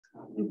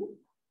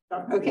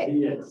Okay.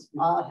 Yes.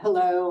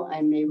 Hello,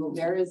 I'm Mabel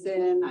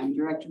Berezin. I'm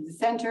director of the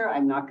center.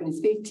 I'm not going to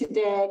speak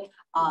today,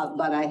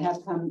 but I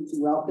have come to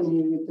welcome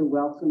you, to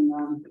welcome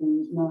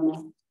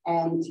Mona,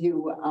 and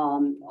to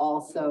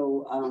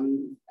also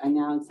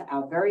announce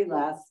our very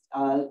last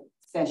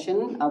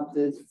session of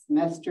the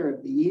semester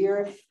of the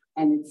year.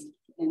 And it's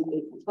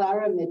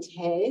Clara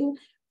Mattei,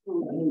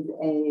 who is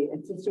an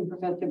assistant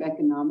professor of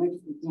economics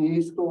at the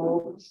New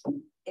School.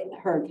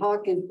 Her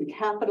talk is The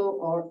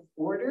Capital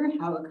Order,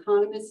 How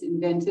Economists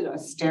Invented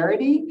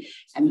Austerity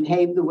and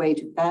Paved the Way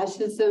to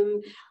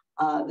Fascism.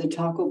 The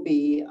talk will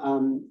be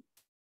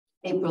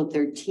April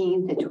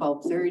 13th at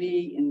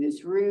 12:30 in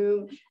this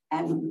room.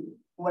 And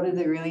one of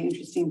the really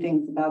interesting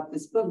things about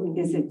this book,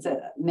 because it's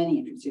many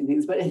interesting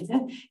things, but it's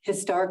a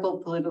historical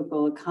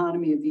political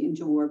economy of the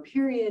interwar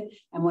period.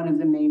 And one of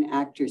the main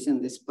actors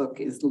in this book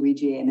is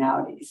Luigi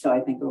Einaudi. So I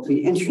think it will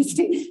be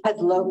interesting, has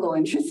local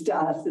interest to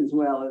us as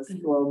well as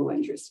global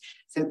interest.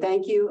 So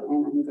thank you.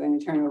 And I'm going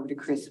to turn over to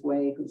Chris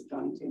Way, who's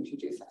going to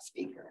introduce our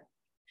speaker.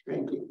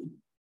 Thank you.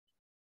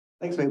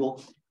 Thanks,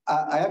 Mabel.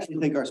 I actually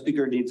think our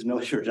speaker needs no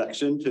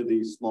introduction to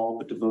the small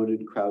but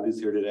devoted crowd who's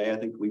here today. I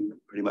think we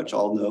pretty much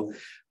all know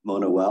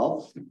Mona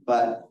well,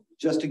 but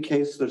just in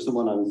case there's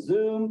someone on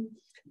Zoom,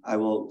 I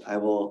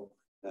will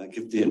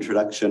give the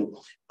introduction.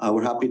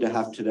 We're happy to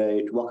have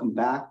today, to welcome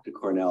back to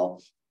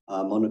Cornell,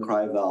 Mona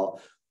Kreivel,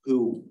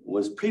 who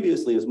was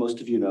previously, as most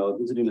of you know,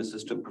 visiting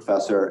assistant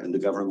professor in the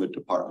government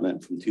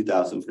department from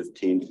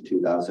 2015 to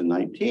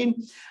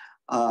 2019.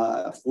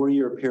 A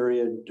 4-year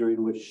period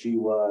during which she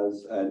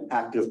was an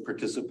active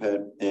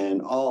participant in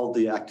all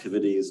the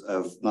activities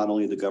of not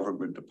only the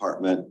government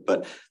department,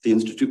 but the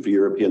Institute for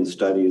European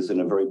Studies,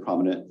 and a very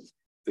prominent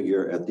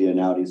figure at the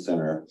Einaudi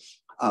Center.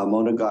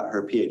 Mona got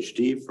her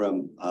PhD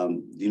from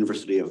the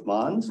University of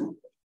Mons.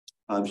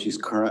 She's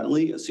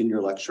currently a senior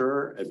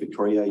lecturer at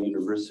Victoria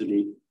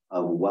University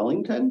of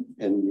Wellington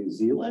in New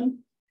Zealand.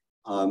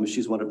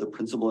 She's one of the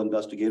principal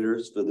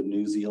investigators for the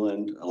New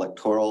Zealand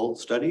electoral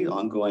study,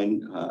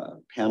 ongoing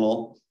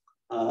panel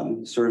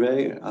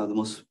survey, the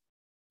most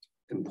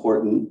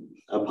important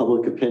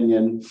public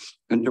opinion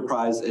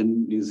enterprise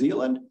in New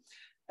Zealand.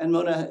 And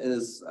Mona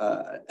is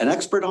an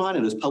expert on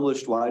and has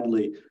published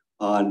widely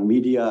on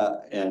media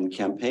and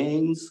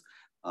campaigns,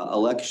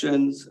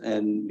 elections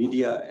and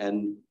media,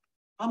 and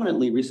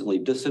prominently recently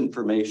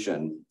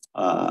disinformation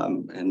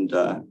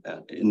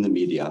in the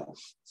media.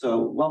 So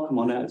welcome,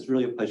 Mona. It's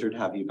really a pleasure to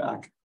have you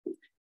back.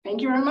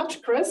 Thank you very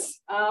much,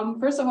 Chris.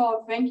 First of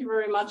all, thank you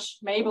very much,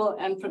 Mabel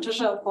and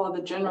Patricia, for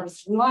the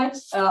generous invite.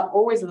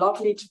 Always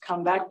lovely to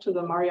come back to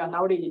the Mario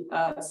Einaudi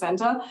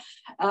Center.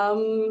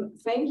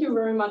 Thank you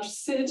very much,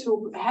 Sid,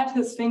 who had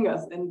his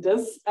fingers in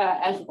this,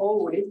 as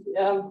always,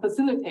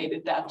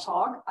 facilitated that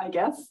talk, I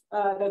guess.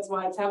 That's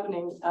why it's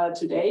happening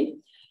today.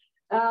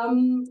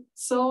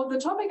 So the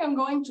topic I'm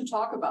going to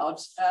talk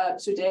about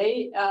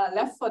today,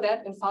 left for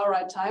dead in far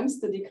right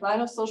times, the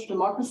decline of social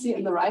democracy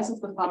and the rise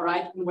of the far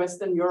right in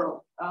Western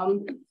Europe.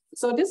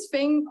 So this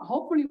thing,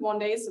 hopefully one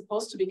day, is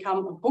supposed to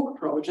become a book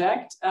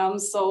project.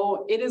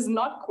 So it is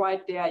not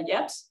quite there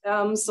yet.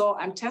 So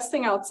I'm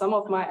testing out some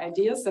of my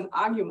ideas and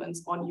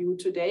arguments on you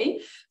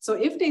today. So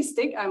if they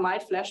stick, I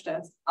might flesh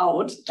that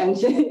out and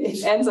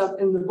it ends up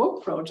in the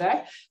book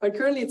project. But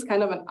currently it's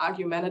kind of an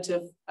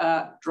argumentative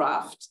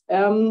draft.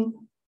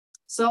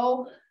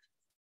 So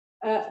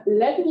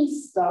let me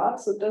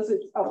start. So does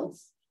it, oh,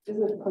 is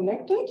it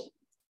connected?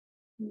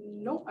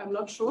 No, I'm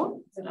not sure.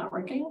 Is it not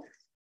working?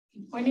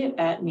 Point it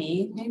at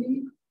me,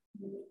 maybe.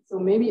 So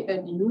maybe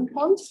at you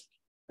once,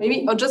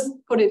 maybe, or just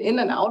put it in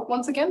and out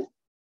once again.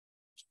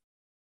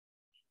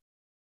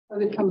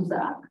 So it comes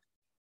back.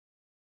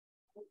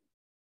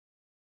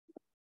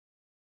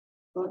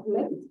 But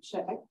let's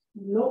check.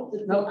 No,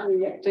 it's not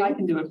reacting. I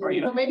can do it for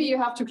you. So maybe you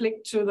have to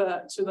click to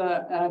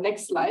the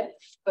next slide.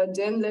 But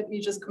then let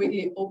me just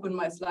quickly open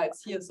my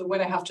slides here. So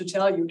when I have to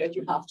tell you that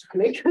you have to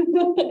click,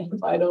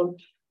 if I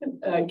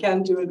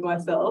can't do it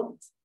myself,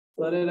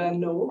 so that I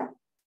know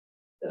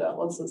that I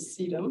also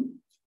see them.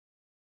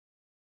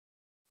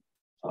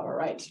 All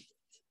right.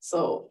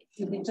 So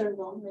did it turn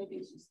on? Maybe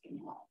it's just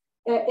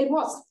it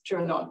was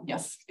turned on.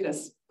 Yes, it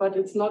is, but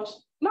it's not.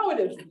 No,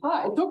 it is.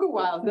 It took a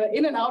while. The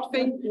in and out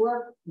thing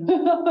worked.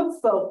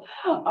 So,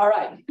 all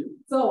right.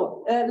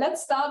 So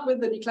let's start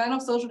with the decline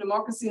of social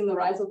democracy and the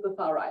rise of the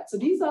far right. So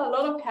these are a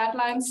lot of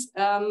headlines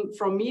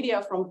from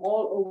media from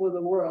all over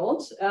the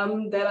world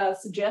that are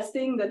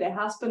suggesting that there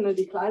has been a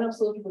decline of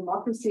social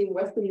democracy in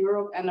Western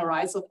Europe and a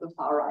rise of the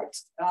far right.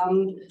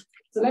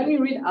 So let me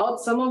read out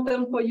some of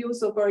them for you.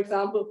 So, for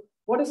example,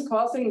 what is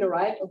causing the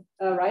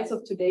rise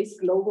of today's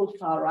global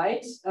far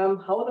right?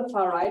 How the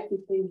far right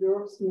became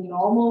Europe's new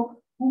normal?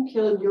 Who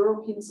killed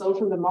European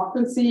social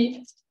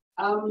democracy?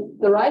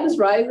 The right is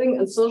rising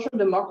and social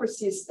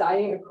democracy is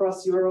dying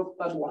across Europe,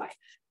 but why?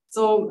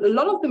 So a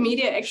lot of the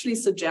media actually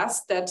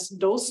suggest that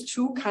those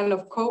two kind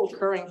of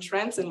co-occurring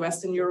trends in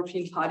Western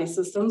European party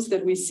systems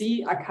that we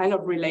see are kind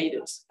of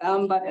related.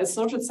 But as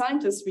social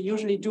scientists, we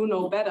usually do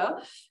know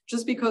better.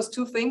 Just because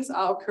two things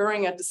are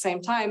occurring at the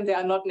same time, they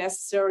are not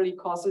necessarily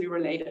causally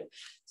related.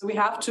 So we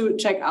have to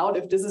check out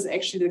if this is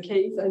actually the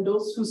case, and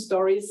those two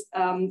stories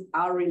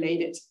are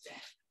related.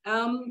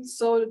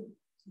 So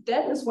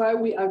that is why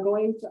we are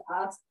going to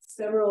ask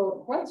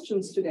several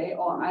questions today,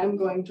 or I'm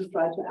going to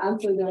try to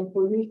answer them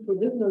for you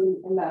provisionally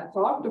in that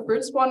talk. The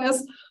first one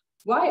is,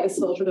 why is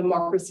social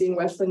democracy in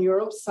Western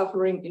Europe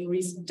suffering in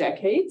recent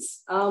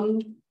decades?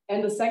 And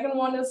the second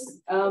one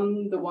is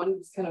the one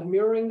that's kind of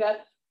mirroring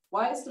that.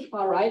 Why is the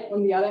far right,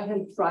 on the other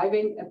hand,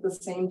 thriving at the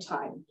same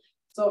time?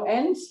 So,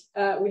 and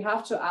we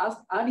have to ask,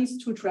 are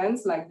these two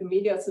trends, like the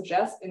media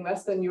suggest, in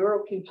Western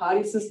European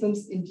party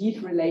systems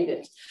indeed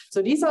related? So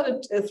these are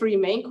the three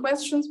main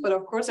questions, but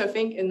of course, I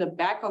think in the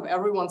back of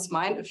everyone's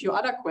mind, a few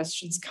other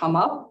questions come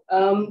up,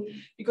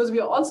 because we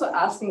are also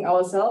asking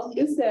ourselves,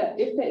 if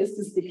there is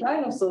this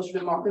decline of social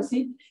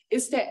democracy,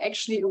 is there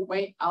actually a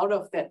way out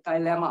of that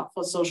dilemma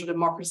for social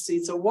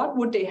democracy? So what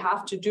would they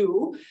have to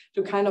do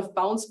to kind of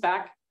bounce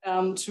back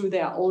to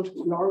their old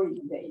glory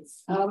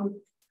days?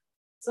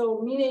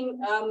 So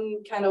meaning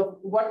kind of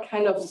what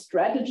kind of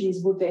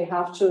strategies would they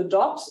have to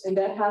adopt? And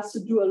that has to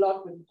do a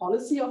lot with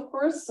policy, of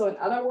course. So in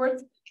other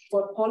words,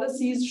 what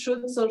policies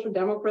should social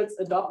democrats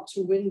adopt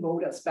to win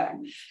voters back?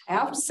 I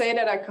have to say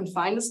that I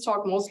confine this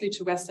talk mostly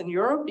to Western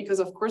Europe, because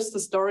of course the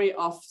story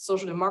of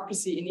social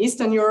democracy in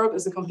Eastern Europe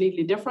is a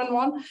completely different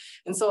one.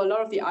 And so a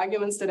lot of the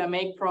arguments that I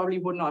make probably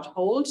would not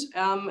hold.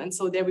 And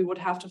so there we would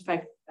have to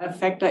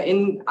factor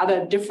in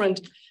other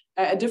different,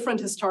 a different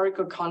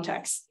historical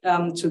context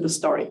to the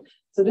story.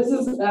 So this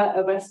is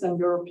a Western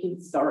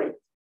European story.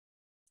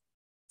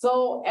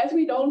 So as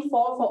we don't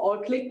fall for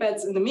all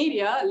clickbaits in the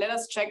media, let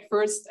us check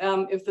first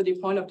if the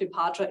point of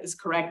departure is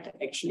correct,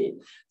 actually.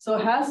 So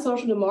has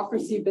social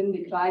democracy been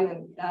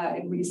declining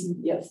in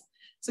recent years?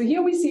 So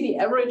here we see the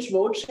average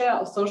vote share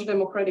of social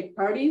democratic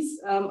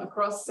parties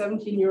across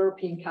 17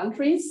 European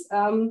countries.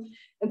 And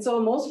so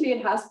mostly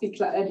it has been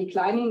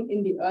declining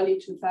in the early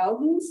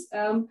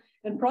 2000s.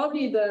 And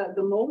probably the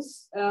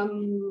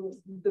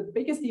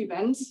biggest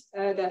event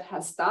that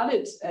has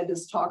started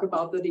this talk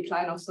about the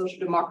decline of social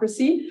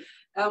democracy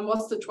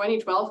was the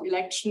 2012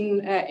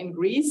 election in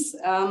Greece,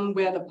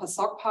 where the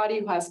PASOK party,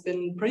 who has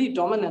been pretty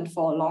dominant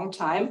for a long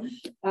time,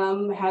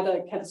 had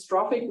a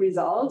catastrophic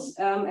result.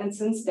 And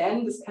since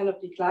then, this kind of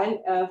decline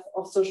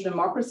of social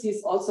democracy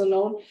is also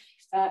known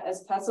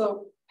as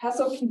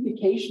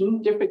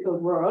PASOKification, difficult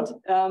word.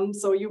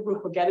 So you will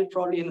forget it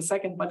probably in a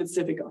second, but it's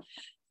difficult.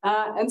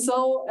 And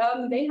so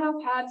they have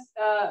had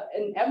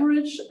an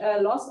average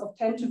loss of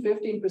 10 to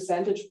 15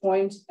 percentage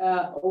points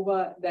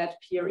over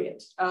that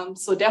period.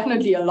 So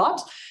definitely a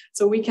lot.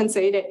 So we can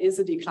say there is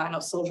a decline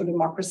of social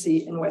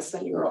democracy in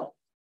Western Europe.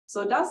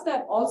 So does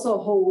that also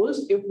hold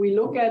if we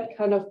look at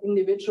kind of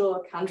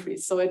individual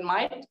countries? So it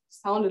might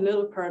sound a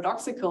little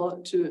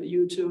paradoxical to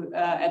you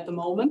at the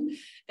moment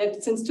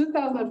that since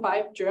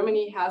 2005,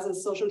 Germany has a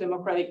social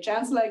democratic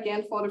chancellor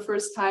again for the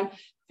first time.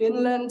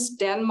 Finland,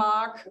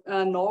 Denmark,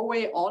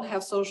 Norway all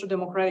have social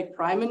democratic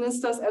prime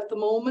ministers at the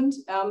moment.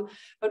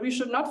 But we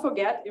should not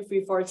forget, if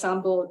we, for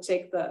example,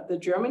 take the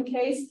German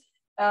case,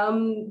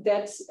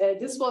 that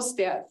this was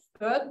their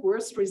third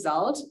worst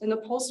result in the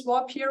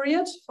post-war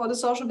period for the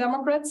Social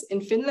Democrats.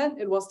 In Finland,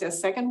 it was their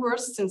second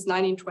worst since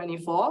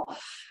 1924.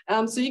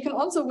 So you can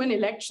also win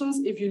elections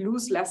if you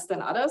lose less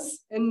than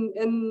others and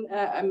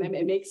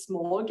make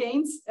small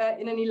gains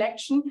in an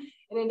election.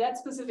 And in that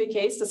specific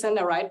case, the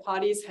center-right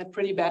parties had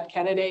pretty bad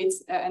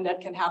candidates, and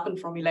that can happen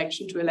from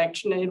election to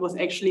election. And it was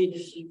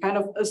actually kind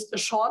of a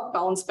short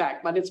bounce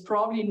back, but it's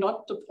probably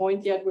not the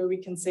point yet where we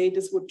can say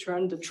this would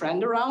turn the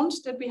trend around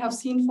that we have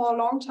seen for a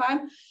long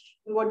time.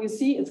 And what you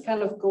see, it's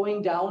kind of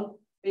going down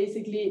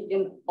basically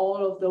in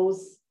all of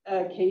those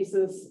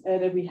cases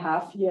that we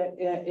have here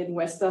in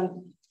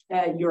Western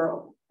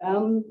Europe.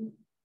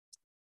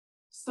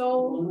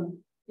 So,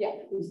 yeah.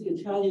 Is the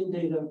Italian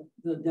data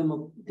the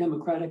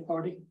Democratic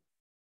Party?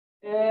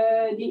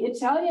 The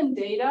Italian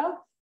data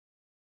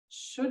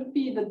should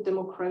be the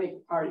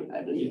Democratic Party,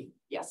 I believe.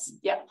 Yes,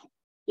 yeah.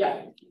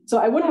 So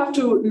I would have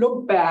to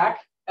look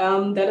back.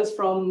 That is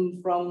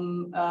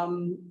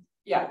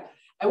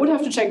I would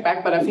have to check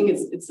back, but I think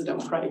it's the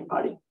Democratic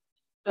Party.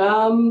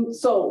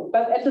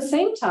 But at the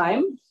same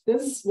time,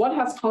 what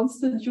has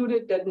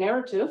constituted that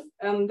narrative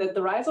that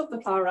the rise of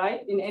the far right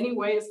in any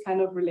way is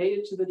kind of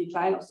related to the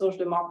decline of social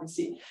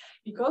democracy,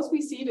 because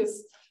we see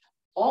this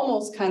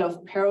almost kind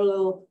of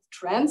parallel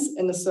trends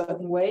in a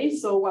certain way.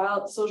 So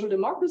while social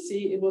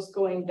democracy, it was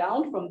going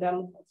down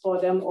for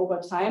them over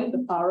time,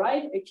 the far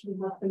right actually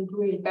has been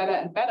doing better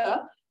and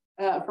better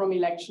from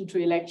election to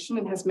election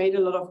and has made a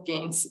lot of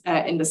gains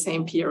in the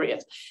same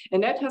period.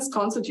 And that has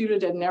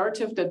constituted a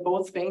narrative that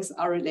both things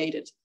are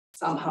related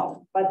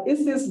somehow. But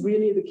is this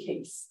really the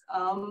case?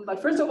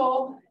 But first of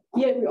all,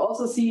 here we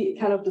also see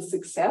kind of the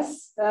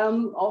success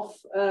of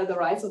the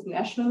rise of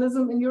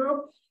nationalism in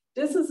Europe.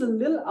 This is a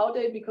little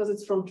outdated because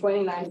it's from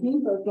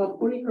 2019, so it's not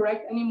fully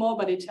correct anymore,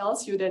 but it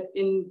tells you that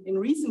in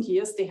recent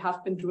years, they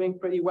have been doing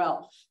pretty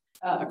well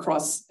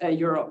across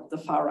Europe, the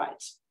far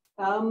right.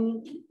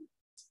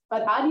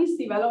 But are these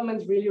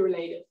developments really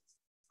related?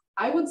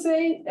 I would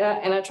say,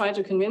 and I try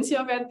to convince you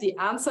of it, the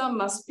answer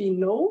must be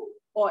no,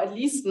 or at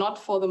least not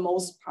for the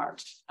most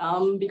part,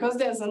 because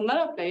there's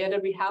another player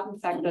that we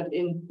haven't factored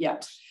in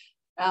yet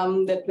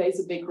that plays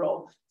a big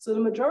role. So the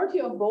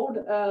majority of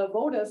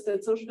voters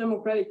that social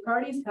democratic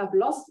parties have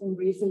lost in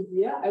recent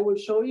years, I will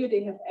show you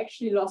they have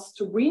actually lost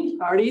to green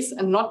parties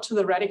and not to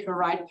the radical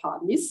right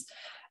parties.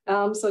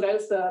 So that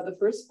is the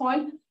first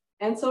point.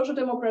 And social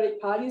democratic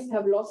parties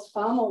have lost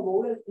far more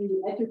voters in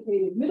the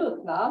educated middle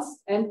class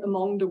and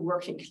among the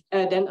working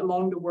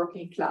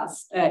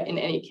class in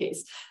any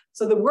case.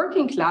 So the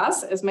working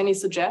class, as many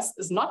suggest,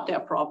 is not their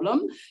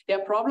problem. Their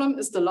problem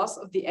is the loss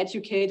of the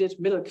educated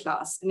middle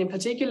class, and in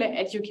particular,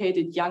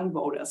 educated young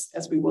voters,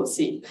 as we will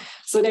see.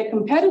 So their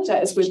competitor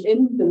is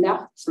within the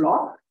left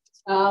bloc,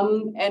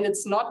 and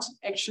it's not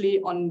actually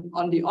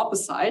on the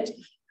opposite.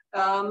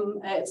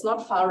 It's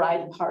not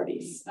far-right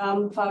parties.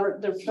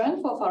 The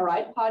trend for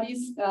far-right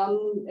parties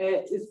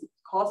is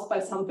caused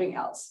by something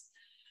else.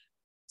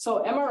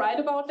 So am I right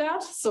about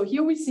that? So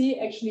here we see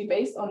actually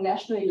based on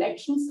national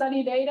election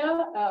study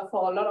data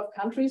for a lot of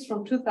countries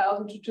from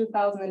 2000 to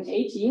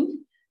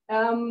 2018,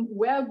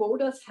 where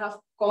voters have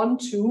gone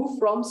to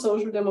from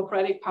social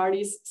democratic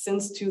parties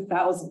since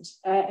 2000.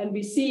 And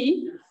we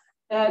see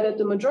that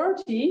the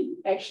majority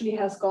actually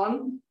has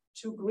gone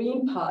to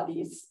green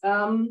parties.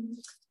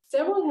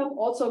 Several have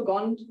also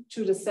gone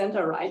to the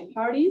center-right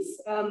parties.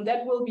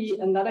 That will be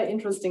another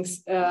interesting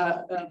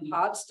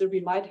part that we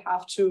might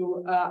have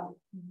to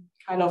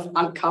kind of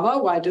uncover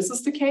why this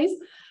is the case.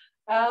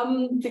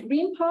 The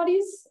green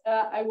parties,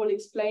 I will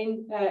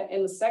explain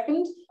in a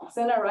second.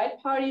 Center-right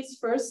parties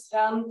first.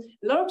 A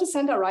lot of the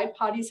center-right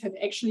parties have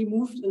actually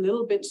moved a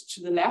little bit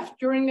to the left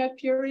during that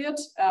period.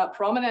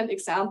 Prominent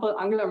example,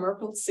 Angela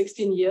Merkel's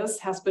 16 years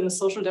has been a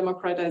social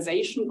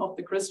democratization of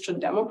the Christian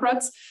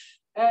Democrats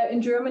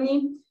in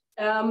Germany.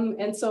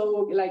 And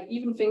so like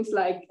even things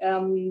like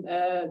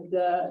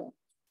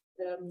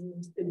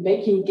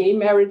making gay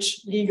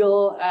marriage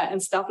legal and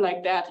stuff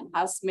like that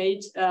has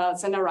made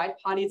center-right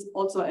parties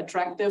also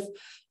attractive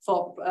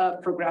for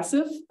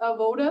progressive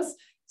voters.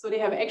 So they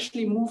have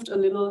actually moved a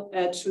little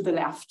to the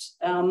left.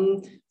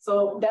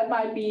 So that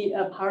might be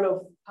a part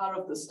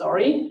of the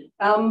story.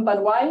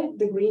 But why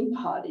the green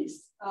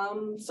parties?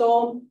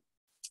 So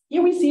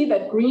here we see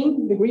that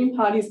the green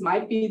parties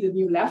might be the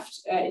new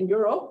left in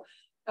Europe.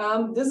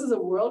 This is a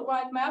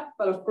worldwide map,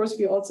 but of course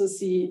we also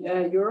see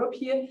Europe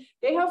here.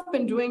 They have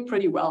been doing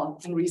pretty well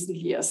in recent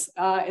years.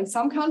 In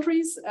some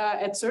countries,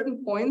 at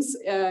certain points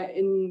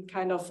in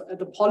kind of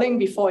the polling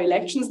before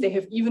elections, they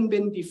have even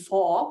been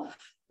before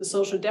the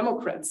Social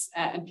Democrats.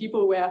 And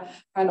people were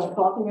kind of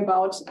talking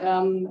about,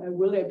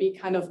 will there be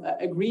kind of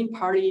a Green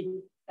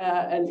Party-led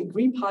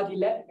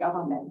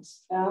government?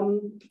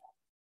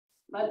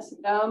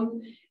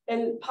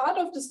 And part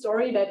of the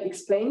story that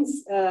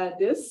explains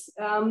this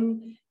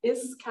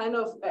is kind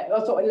of,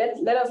 so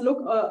let us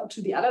look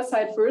to the other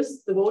side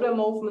first, the voter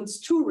movements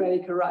to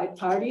radical right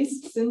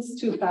parties since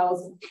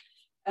 2000.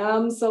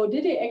 So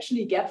did they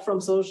actually get from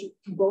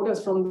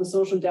voters from the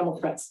Social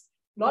Democrats?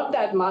 Not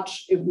that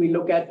much if we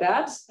look at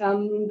that.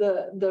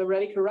 The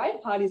radical right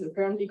parties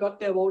apparently got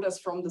their voters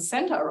from the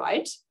center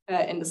right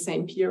in the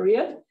same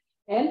period,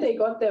 and they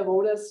got their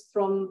voters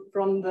from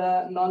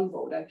the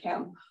non-voter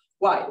camp.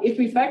 Why? If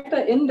we factor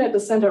in that the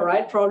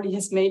center-right probably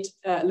has made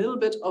a little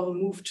bit of a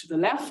move to the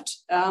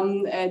left,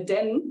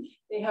 then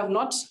they have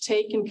not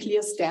taken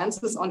clear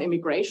stances on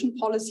immigration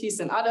policies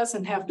and others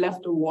and have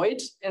left a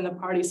void in the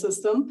party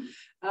system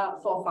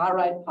for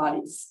far-right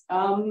parties.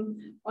 On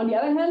the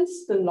other hand,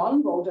 the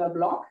non-voter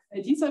bloc,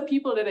 these are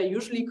people that are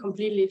usually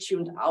completely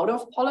tuned out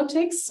of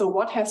politics. So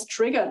what has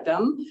triggered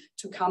them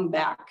to come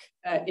back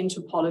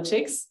into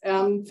politics?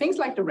 Things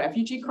like the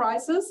refugee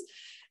crisis,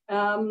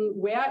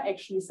 where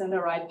actually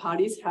center-right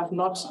parties have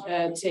not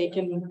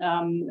taken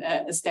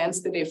a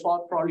stance that they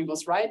thought probably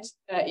was right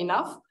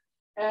enough.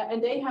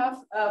 And they have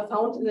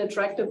found an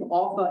attractive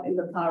offer in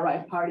the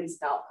far-right parties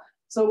now.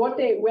 So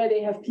where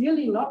they have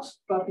clearly not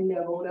gotten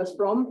their voters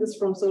from is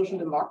from social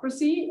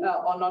democracy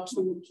or not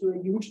to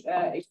a huge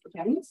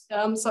extent.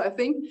 So I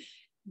think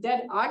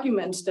that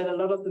argument that a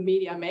lot of the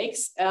media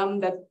makes,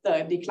 that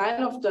the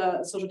decline of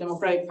the social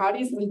democratic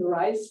parties and the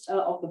rise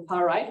of the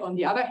far right, on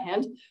the other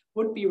hand,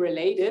 would be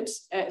related,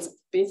 is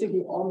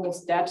basically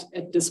almost dead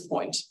at this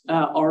point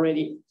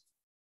already.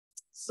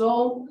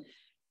 So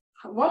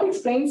what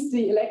explains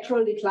the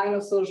electoral decline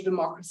of social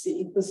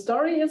democracy? The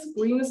story is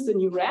green is the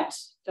new red.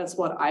 That's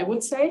what I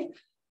would say.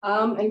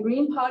 And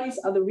green parties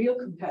are the real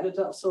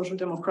competitor of social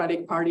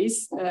democratic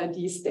parties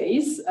these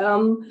days.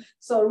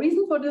 So a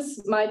reason for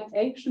this might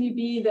actually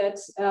be that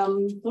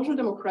social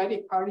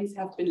democratic parties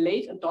have been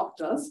late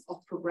adopters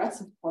of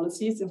progressive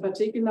policies, in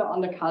particular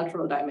on the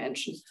cultural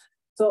dimension.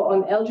 So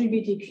on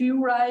LGBTQ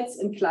rights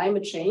and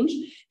climate change,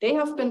 they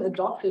have been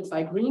adopted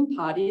by Green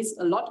parties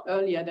a lot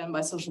earlier than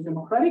by social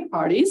democratic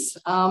parties.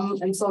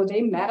 And so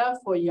they matter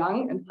for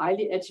young and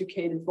highly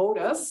educated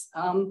voters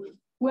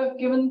who have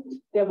given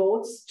their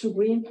votes to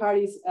Green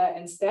parties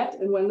instead.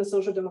 And when the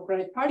social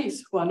democratic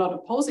parties who are not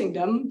opposing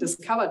them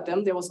discovered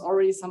them, there was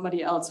already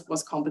somebody else who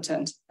was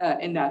competent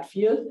in that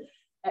field.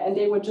 And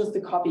they were just a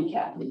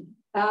copycat.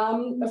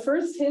 A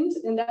first hint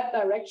in that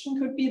direction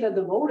could be that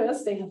the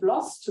voters they have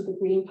lost to the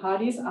Green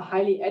parties are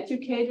highly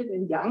educated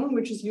and young,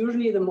 which is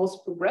usually the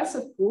most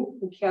progressive group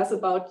who cares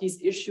about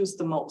these issues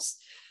the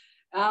most.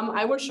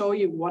 I will show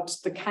you what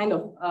the kind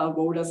of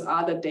voters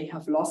are that they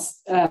have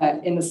lost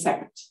in a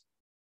second.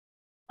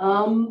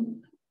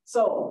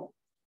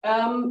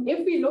 If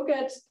we look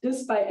at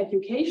this by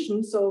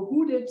education, so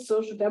who did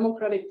social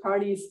democratic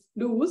parties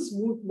lose?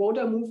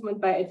 Voter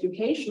movement by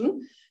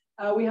education.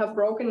 We have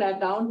broken that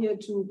down here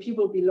to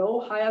people below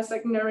higher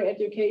secondary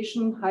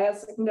education,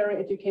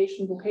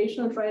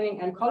 vocational training,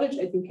 and college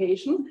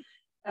education.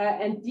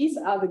 And these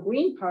are the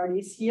Green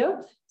parties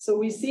here. So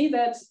we see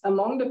that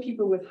among the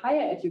people with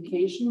higher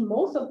education,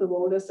 most of the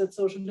voters that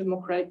social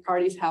democratic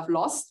parties have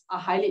lost are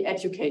highly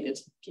educated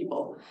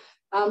people.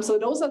 So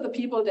those are the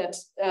people that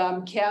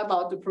care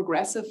about the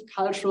progressive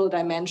cultural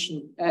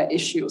dimension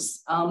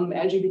issues,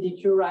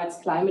 LGBTQ rights,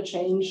 climate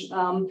change,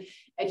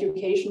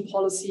 education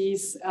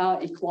policies,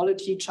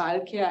 equality,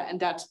 childcare, and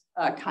that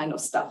kind of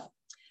stuff.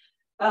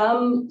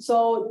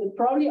 So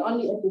probably on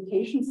the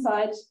education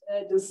side,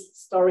 this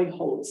story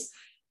holds.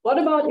 What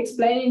about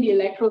explaining the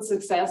electoral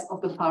success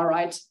of the far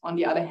right, on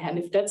the other hand,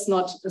 if that's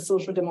not a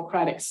social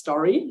democratic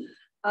story?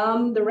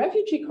 The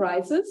refugee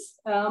crisis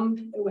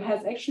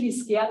has actually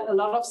scared a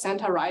lot of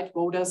center-right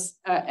voters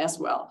as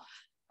well.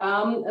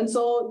 And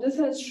so this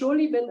has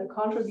surely been a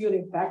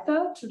contributing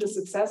factor to the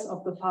success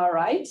of the far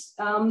right.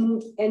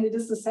 And it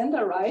is the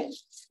center-right,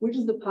 which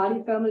is the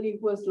party family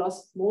who has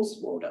lost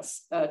most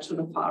voters to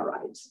the far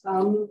right.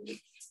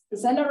 The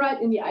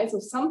center-right, in the eyes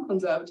of some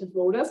conservative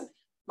voters,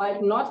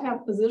 might not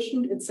have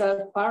positioned itself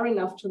far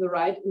enough to the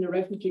right in the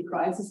refugee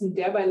crisis and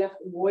thereby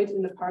left a void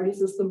in the party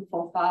system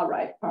for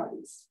far-right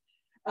parties.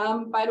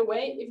 By the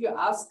way, if you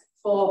ask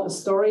for a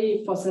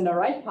story for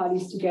center-right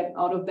parties to get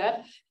out of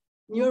that,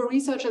 new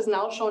research has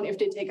now shown if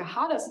they take a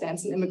harder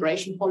stance in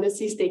immigration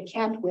policies, they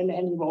can't win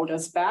any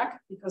voters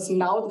back because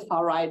now the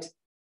far right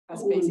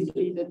has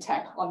basically the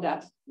tag on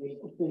that. They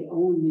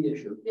own the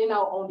issue. They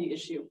now own the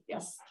issue,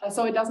 yes.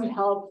 So it doesn't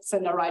help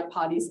center-right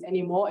parties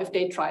anymore if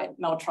they try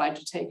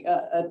to take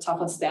a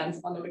tougher stance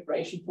on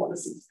immigration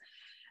policies.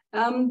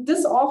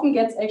 This often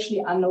gets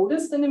actually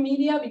unnoticed in the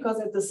media because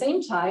at the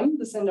same time,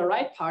 the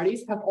center-right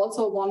parties have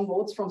also won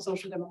votes from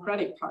social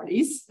democratic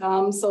parties.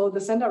 So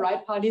the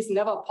center-right parties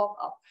never pop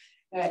up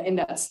in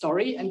that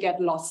story and get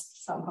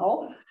lost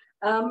somehow.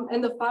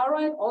 And the far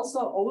right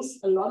also owes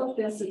a lot of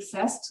their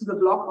success to the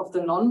bloc of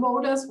the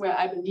non-voters, where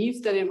I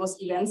believe that it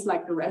was events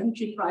like the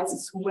refugee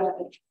crisis who were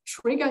a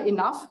trigger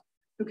enough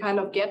to kind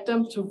of get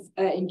them to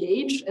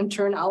engage and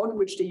turn out,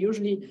 which they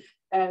usually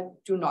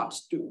do not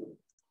do.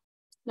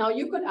 Now,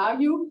 you could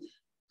argue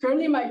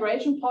currently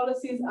migration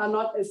policies are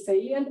not as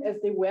salient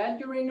as they were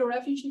during the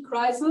refugee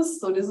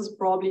crisis. So this is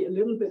probably a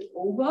little bit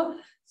over.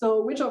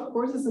 So which of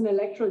course is an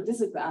electoral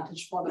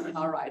disadvantage for the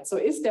far right. So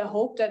is there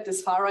hope that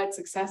this far right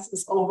success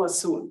is over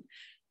soon?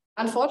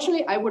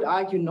 Unfortunately, I would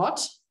argue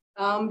not,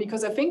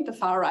 because I think the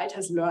far right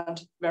has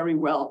learned very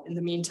well in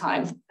the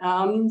meantime.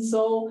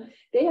 So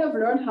they have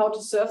learned how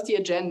to serve the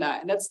agenda,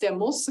 and that's their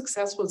most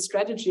successful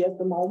strategy at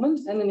the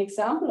moment. And an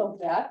example of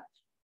that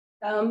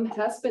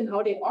has been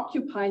how they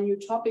occupy new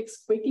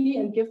topics quickly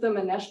and give them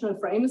a national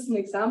frame. An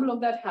example of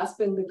that has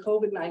been the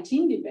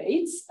COVID-19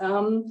 debates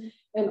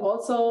and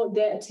also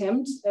their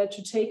attempt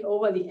to take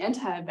over the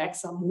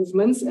anti-vaxxer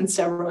movements in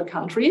several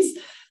countries.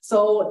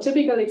 So a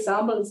typical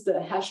example is the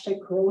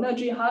hashtag Corona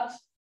Jihad,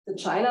 the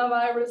China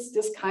virus,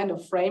 this kind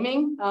of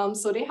framing.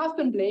 So they have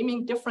been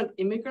blaming different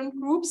immigrant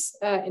groups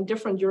in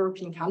different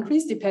European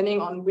countries,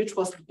 depending on which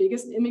was the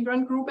biggest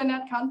immigrant group in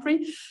that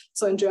country.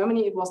 So in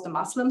Germany, it was the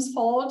Muslims'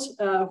 fault,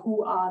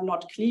 who are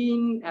not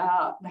clean,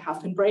 they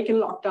have been breaking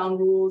lockdown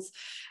rules.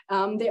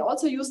 They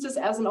also used this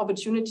as an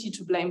opportunity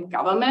to blame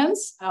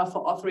governments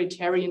for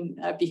authoritarian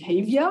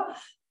behavior.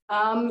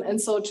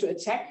 And so to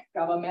attack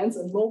governments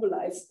and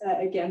mobilize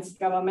against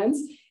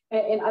governments.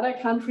 In other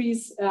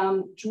countries,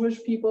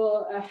 Jewish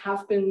people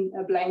have been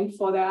blamed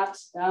for that.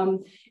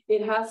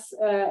 It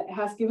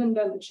has given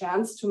them a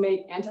chance to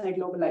make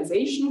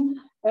anti-globalization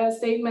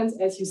statements,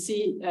 as you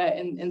see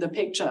in the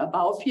picture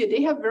above here.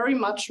 They have very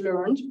much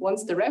learned,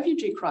 once the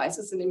refugee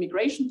crisis and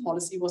immigration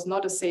policy was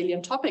not a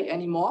salient topic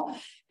anymore,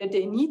 that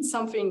they need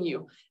something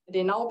new.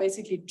 They now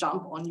basically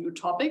jump on new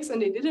topics, and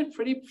they did it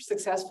pretty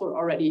successful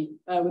already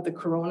with the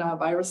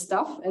coronavirus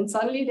stuff. And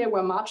suddenly they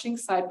were marching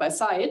side by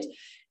side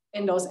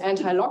in those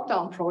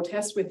anti-lockdown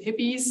protests with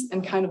hippies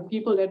and kind of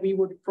people that we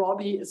would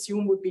probably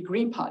assume would be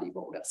Green Party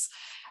voters,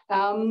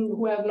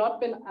 who have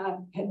not been,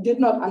 did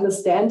not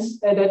understand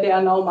that they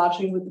are now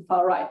marching with the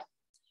far right.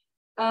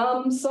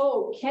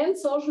 So can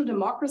social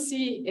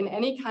democracy in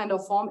any kind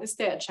of form, is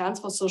there a chance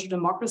for social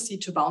democracy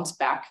to bounce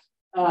back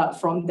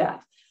from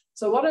that?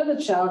 So what are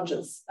the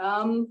challenges?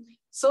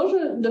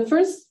 The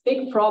first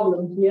big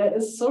problem here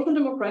is social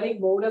democratic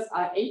voters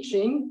are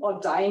aging or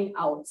dying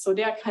out. So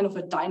they are kind of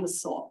a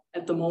dinosaur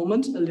at the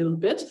moment, a little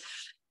bit.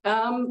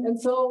 And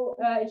so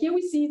here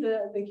we see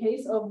the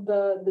case of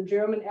the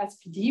German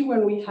SPD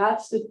when we had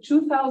the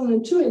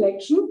 2002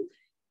 election.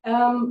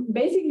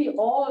 Basically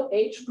all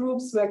age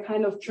groups were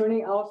kind of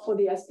turning out for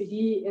the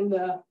SPD in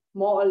the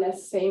more or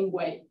less same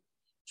way.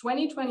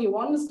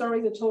 2021, the story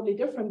is a totally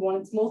different one.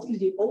 It's mostly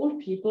the old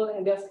people,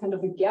 and there's kind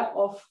of a gap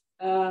of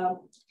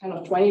kind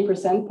of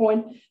 20%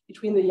 point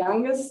between the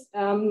youngest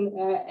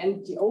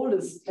and the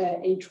oldest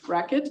age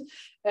bracket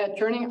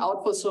turning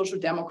out for social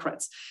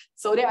democrats.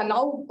 So they are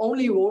now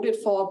only voted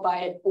for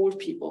by old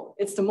people.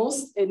 It's the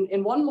most,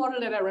 in one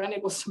model that I ran,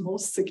 it was the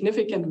most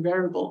significant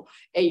variable,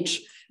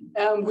 age,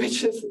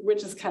 which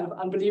is kind of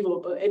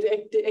unbelievable.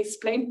 It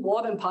explained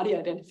more than party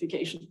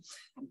identification.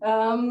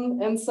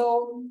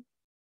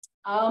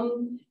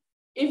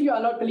 If you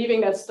are not believing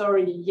that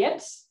story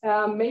yet,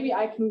 maybe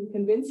I can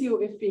convince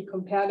you if we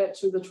compare that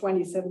to the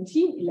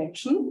 2017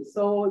 election.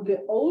 So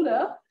the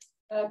older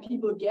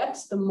people get,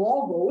 the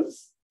more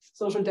votes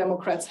Social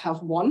Democrats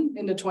have won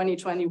in the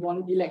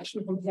 2021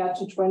 election compared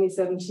to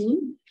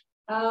 2017.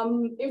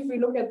 If we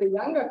look at the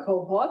younger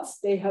cohorts,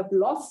 they have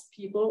lost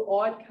people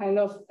or it kind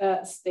of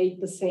stayed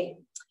the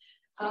same.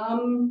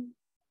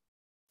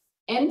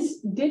 And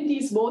did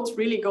these votes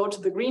really go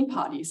to the Green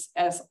parties?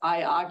 As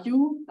I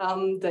argue,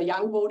 the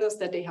young voters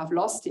that they have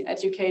lost, the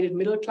educated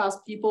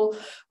middle-class people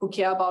who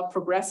care about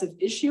progressive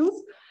issues.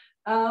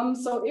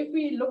 So if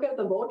we look at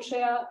the vote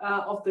share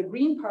of the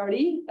Green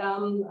Party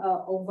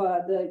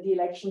over the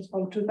elections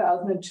from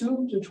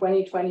 2002 to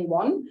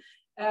 2021,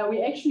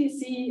 we actually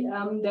see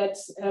that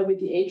with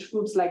the age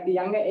groups, like the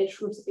younger age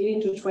groups,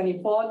 18 to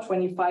 24,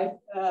 25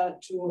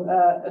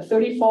 to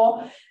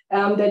 34,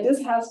 that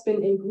this has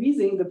been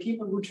increasing the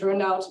people who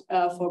turned out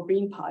for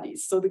Green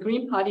parties. So the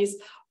Green parties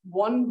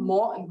won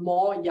more and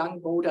more young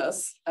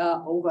voters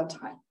over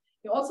time.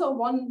 They also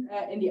won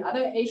in the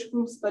other age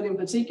groups, but in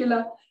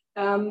particular,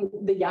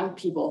 the young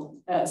people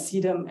see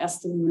them as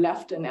the new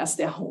left and as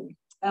their home.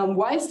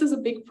 Why is this a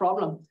big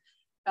problem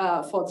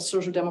for the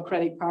social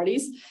democratic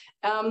parties?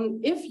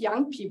 If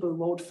young people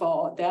vote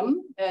for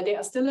them, they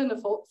are still in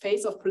the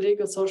phase of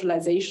political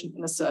socialization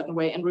in a certain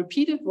way, and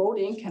repeated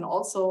voting can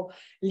also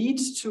lead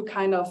to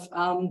kind of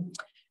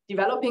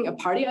developing a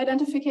party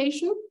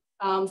identification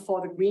for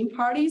the Green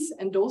parties,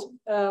 and those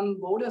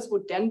voters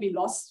would then be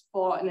lost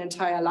for an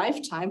entire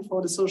lifetime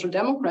for the Social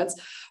Democrats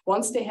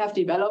once they have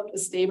developed a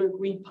stable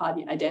Green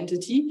Party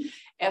identity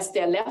as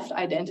their left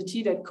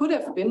identity that could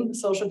have been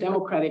Social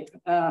Democratic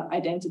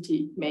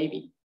identity,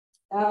 maybe.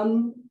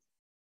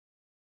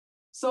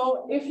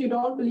 So if you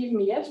don't believe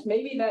me yet,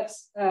 maybe that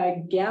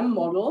GAM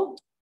model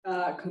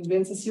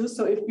convinces you.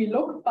 So if we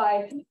look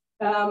by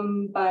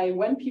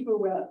when people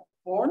were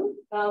born,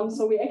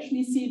 so we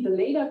actually see the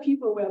later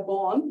people were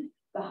born,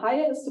 the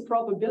higher is the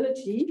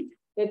probability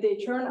that they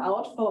turn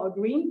out for a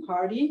Green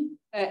party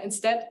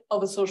instead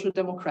of a Social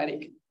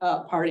Democratic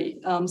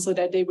party, so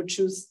that they would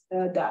choose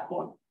that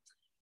one.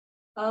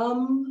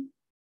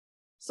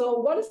 So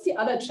what is the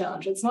other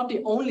challenge? It's not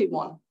the only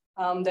one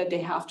that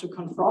they have to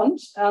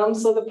confront.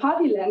 So the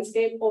party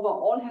landscape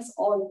overall has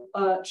all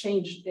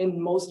changed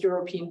in most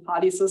European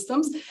party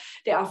systems.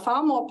 There are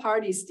far more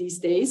parties these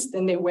days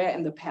than there were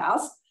in the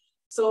past.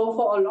 So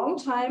for a long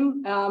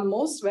time,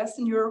 most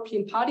Western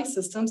European party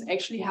systems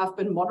actually have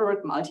been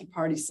moderate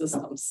multi-party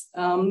systems.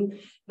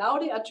 Now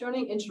they are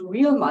turning into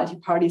real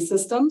multi-party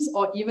systems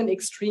or even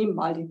extreme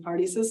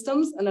multi-party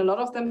systems. And a lot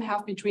of them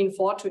have between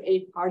 4 to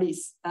 8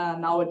 parties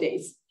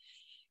nowadays.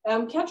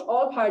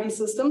 Catch-all party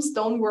systems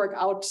don't work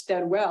out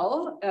that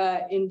well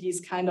in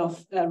these kind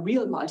of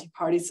real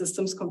multi-party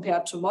systems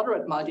compared to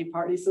moderate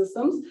multi-party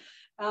systems.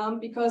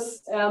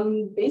 Because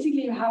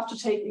basically you have to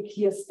take a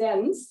clear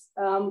stance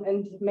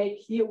and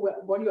make clear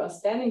what you are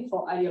standing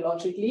for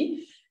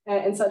ideologically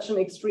in such an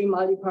extreme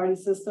multi-party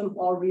system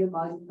or real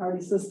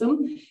multi-party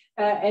system.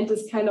 And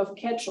this kind of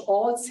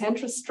catch-all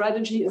centrist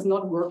strategy is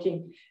not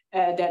working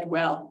that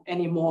well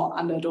anymore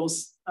under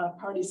those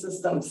party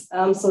systems.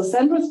 So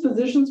centrist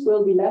positions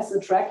will be less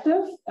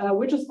attractive,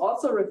 which is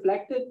also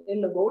reflected in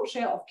the vote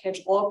share of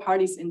catch-all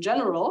parties in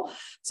general.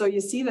 So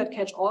you see that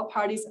catch-all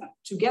parties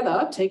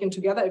together, taken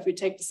together, if we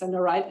take the center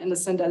right and the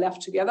center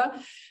left together,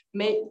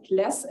 make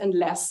less and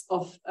less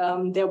of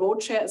their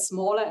vote share is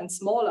smaller and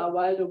smaller,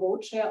 while the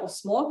vote share of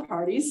small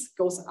parties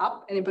goes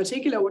up. And in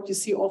particular, what you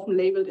see often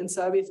labeled in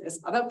surveys as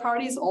other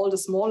parties, all the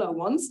smaller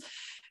ones,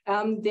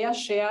 their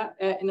share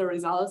in the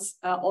results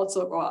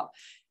also go up.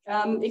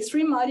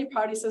 Extreme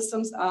multi-party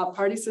systems are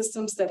party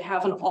systems that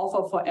have an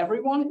offer for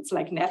everyone. It's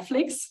like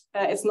Netflix.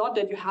 It's not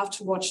that you have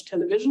to watch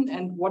television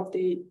and what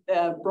they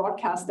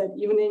broadcast that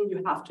evening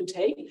you have to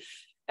take.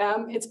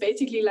 It's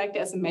basically like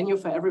there's a menu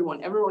for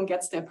everyone. Everyone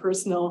gets their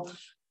personal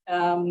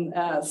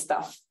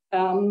stuff.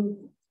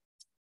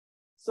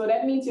 So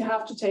that means you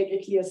have to take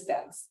a clear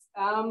stance.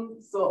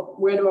 So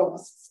where do I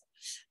was?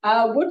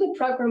 Would the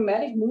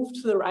programmatic move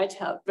to the right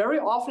help? Very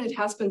often it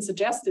has been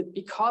suggested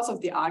because of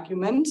the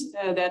argument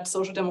that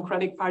social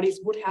democratic parties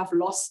would have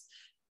lost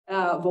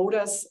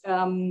voters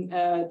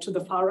to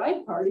the far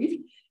right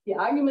parties. The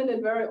argument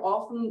that very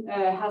often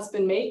has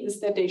been made is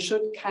that they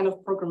should kind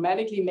of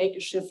programmatically make a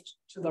shift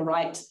to the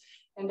right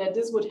and that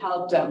this would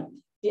help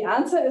them. The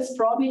answer is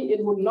probably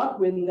it would not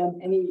win them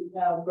any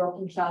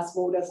working class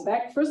voters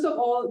back. First of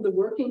all, the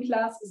working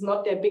class is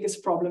not their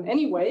biggest problem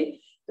anyway.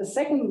 The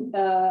second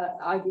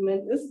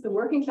argument is the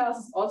working class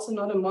is also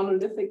not a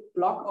monolithic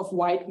block of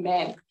white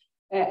men,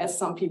 as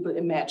some people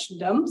imagine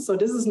them. So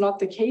this is not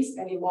the case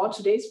anymore.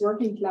 Today's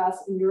working class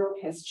in Europe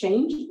has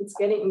changed. It's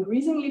getting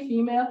increasingly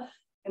female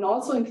and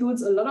also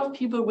includes a lot of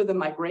people with a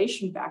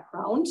migration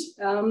background.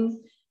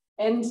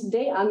 And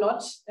they are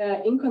not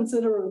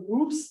inconsiderable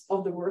groups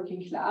of the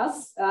working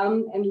class.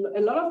 And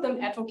a lot of them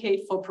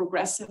advocate for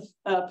progressive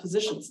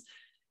positions.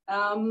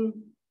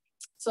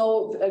 So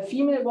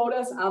female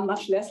voters are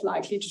much less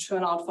likely to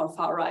turn out for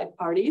far-right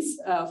parties,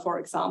 for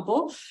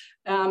example,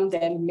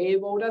 than male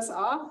voters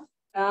are.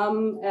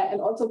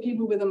 And also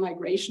people with a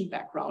migration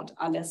background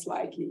are less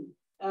likely.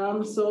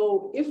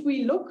 So if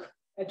we look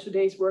at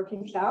today's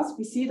working class,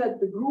 we see that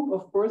the group,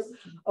 of course,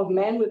 of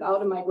men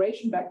without a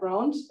migration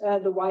background,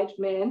 the white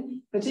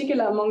men,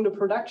 particularly among the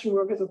production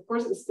workers, of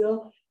course, is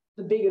still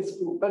the biggest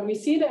group. But we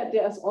see that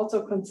there's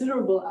also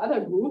considerable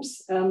other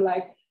groups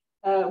like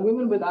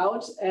women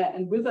without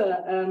and with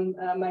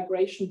a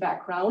migration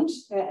background,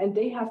 and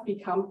they have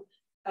become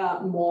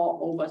more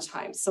over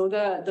time. So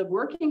the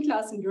working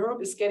class in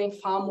Europe is getting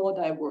far more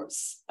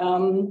diverse.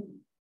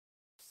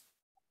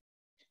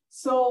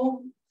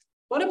 So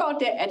what about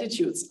their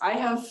attitudes? I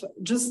have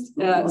just...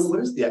 what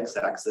does the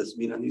x-axis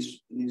mean on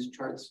these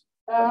charts?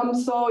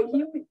 So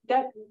here,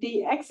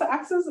 the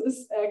x-axis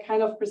is a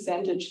kind of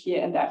percentage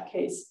here in that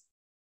case.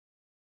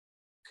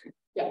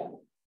 Yeah.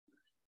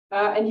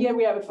 And here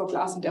we have it for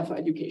class and therefore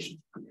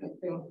education. Okay.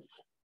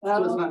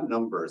 So it's not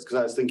numbers, because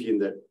I was thinking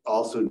that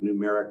also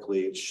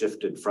numerically it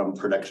shifted from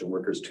production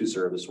workers to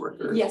service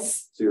workers.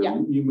 Yes. So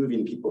you're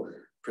moving people,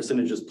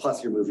 percentages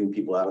plus you're moving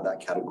people out of that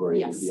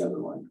category into the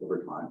other one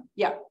over time.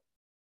 Yeah.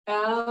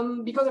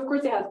 Because of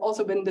course there has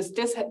also been this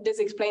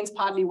explains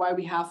partly why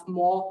we have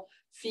more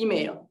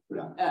female.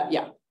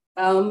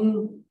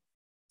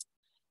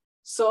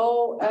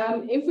 So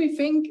if we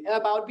think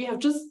about, we have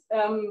just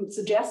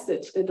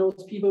suggested that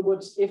those people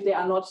would, if they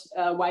are not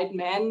white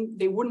men,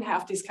 they wouldn't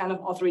have these kind of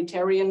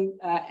authoritarian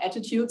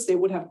attitudes, they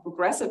would have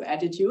progressive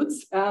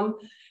attitudes.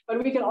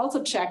 But we can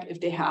also check if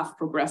they have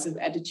progressive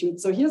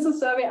attitudes. So here's a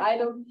survey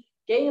item.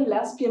 Gay and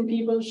lesbian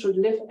people should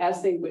live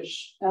as they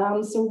wish.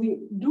 So we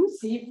do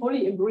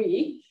fully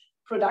agree.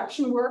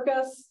 Production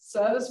workers,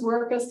 service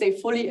workers, they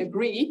fully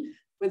agree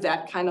with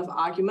that kind of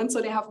argument.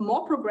 So they have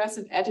more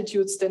progressive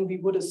attitudes than we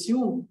would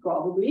assume,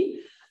 probably.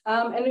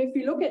 And if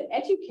we look at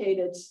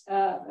educated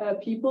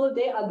people,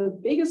 they are the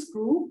biggest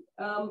group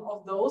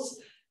of those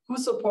who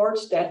support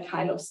that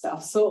kind of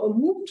stuff. So a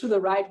move to the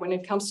right when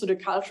it comes to the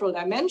cultural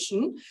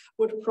dimension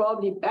would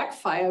probably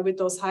backfire with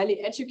those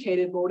highly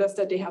educated voters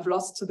that they have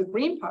lost to the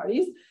Green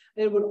parties.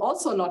 And it would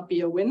also not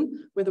be a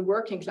win with the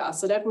working class.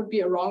 So that would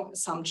be a wrong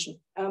assumption.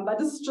 But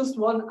this is just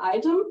one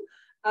item.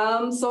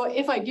 So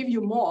if I give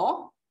you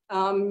more,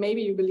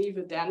 maybe you believe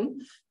it then.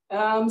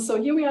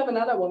 So here we have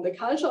another one. The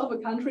culture of a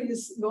country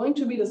is going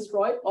to be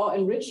destroyed or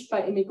enriched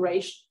by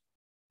immigration.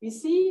 We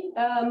see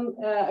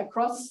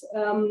across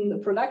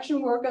the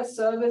production workers,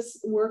 service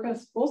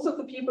workers, most of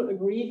the people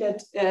agree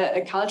that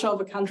a culture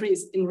of a country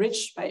is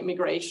enriched by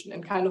immigration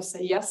and kind of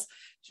say yes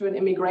to an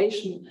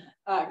immigration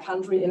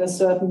country in a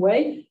certain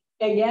way.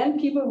 Again,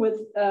 people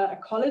with a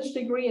college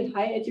degree and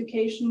high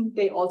education,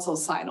 they also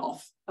sign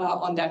off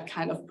on that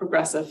kind of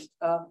progressive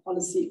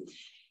policy.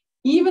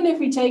 Even if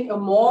we take a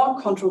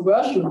more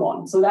controversial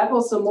one, so that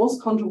was the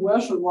most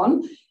controversial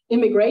one,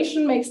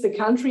 immigration makes the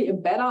country a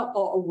better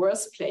or a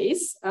worse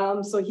place.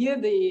 So here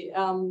the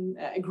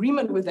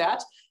agreement with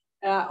that,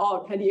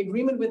 or the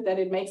agreement with that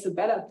it makes a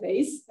better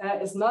place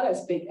is not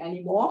as big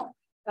anymore.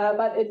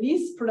 But at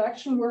least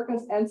production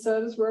workers and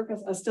service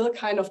workers are still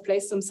kind of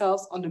placed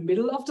themselves on the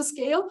middle of the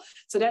scale.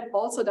 So that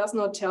also does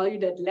not tell you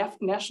that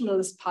left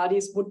nationalist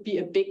parties would be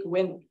a big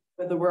win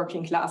with the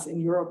working class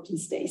in Europe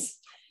these days.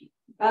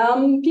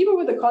 People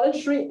with a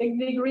college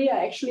degree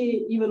are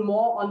actually even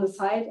more on the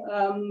side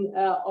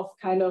of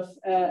kind of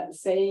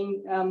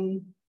saying,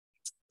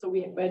 so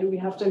where do we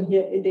have them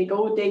here? They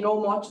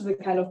go more to the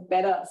kind of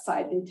better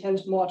side. They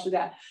tend more to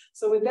that.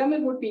 So with them,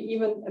 it would be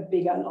even a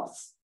bigger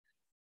loss.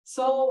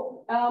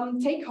 So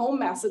take home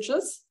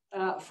messages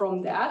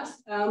from that.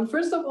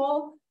 First of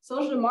all,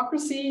 social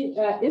democracy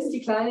is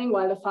declining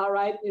while the far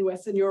right in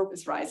Western Europe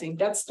is rising.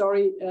 That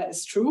story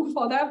is true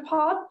for that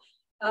part.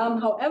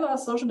 However,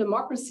 social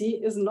democracy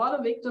is not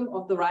a victim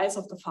of the rise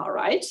of the far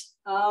right.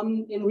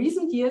 In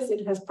recent years,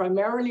 it has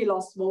primarily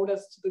lost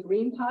voters to the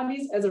Green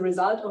parties as a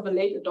result of a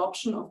late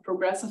adoption of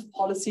progressive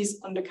policies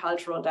on the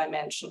cultural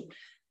dimension.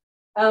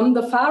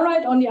 The far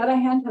right, on the other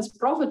hand, has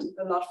profited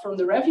a lot from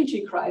the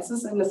refugee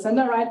crisis, and the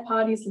center-right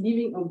parties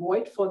leaving a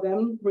void for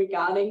them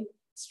regarding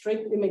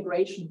strict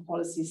immigration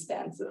policy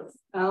stances.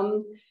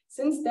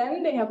 Since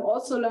then, they have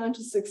also learned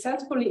to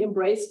successfully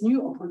embrace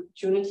new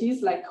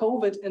opportunities like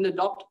COVID and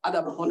adopt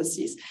other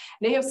policies.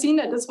 They have seen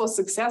that this was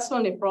successful,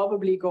 and they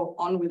probably go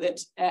on with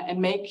it and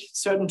make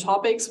certain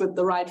topics with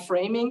the right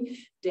framing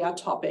their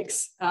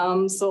topics.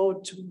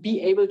 So to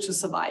be able to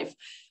survive.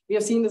 We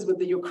have seen this with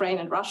the Ukraine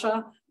and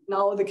Russia.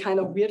 Now the kind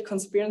of weird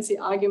conspiracy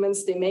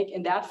arguments they make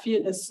in that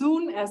field, as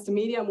soon as the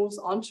media moves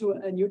on to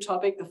a new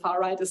topic, the far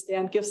right is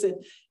there and gives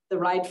it the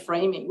right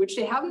framing, which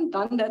they haven't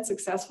done that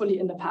successfully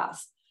in the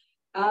past.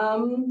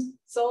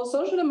 So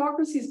social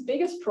democracy's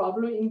biggest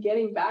problem in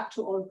getting back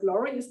to old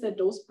glory is that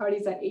those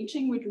parties are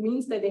aging, which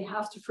means that they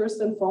have to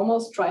first and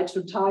foremost try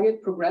to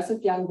target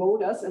progressive young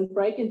voters and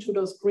break into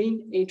those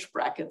green age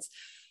brackets.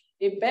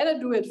 They better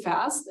do it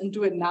fast and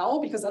do it now,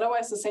 because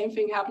otherwise the same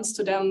thing happens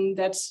to them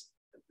that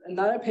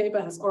another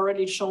paper has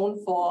already shown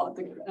for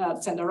the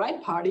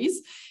center-right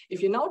parties.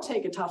 If you now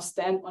take a tough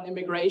stand on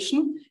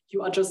immigration,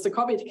 you are just a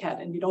copycat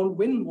and you don't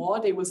win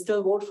more, they will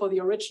still vote for the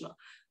original.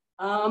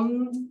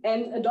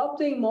 And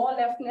adopting more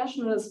left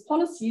nationalist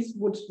policies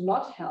would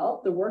not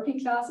help. The working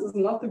class is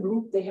not the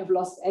group they have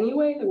lost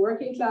anyway. The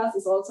working class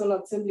is also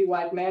not simply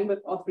white men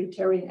with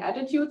authoritarian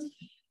attitudes.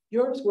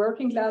 Europe's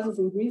working class is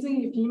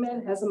increasingly female,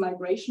 has a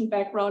migration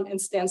background, and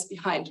stands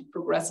behind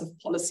progressive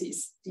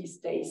policies these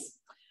days.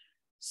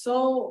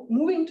 So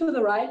moving to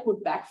the right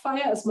would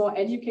backfire, as more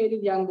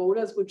educated young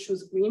voters would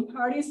choose Green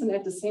parties, and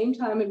at the same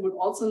time, it would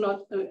also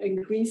not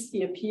increase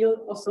the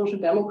appeal of social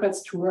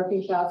democrats to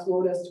working class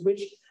voters, to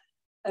which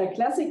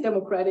classic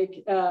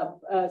democratic,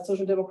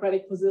 social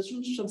democratic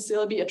positions should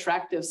still be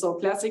attractive. So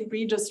classic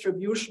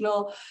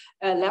redistributional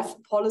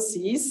left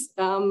policies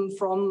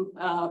from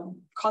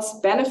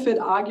cost-benefit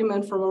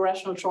argument from a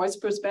rational choice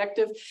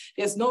perspective,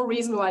 there's no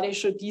reason why they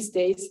should these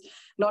days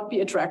not be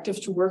attractive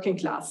to working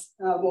class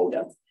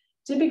voters.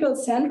 Typical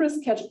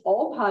centrist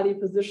catch-all party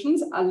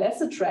positions are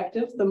less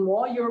attractive the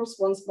more Europe's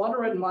once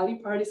moderate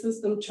multi-party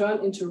system turn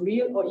into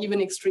real or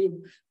even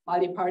extreme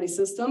multi-party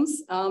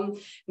systems, in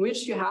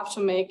which you have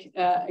to make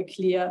a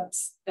clear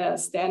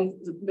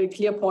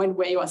point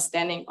where you are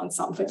standing on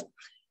something.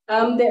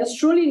 There is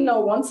truly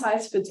no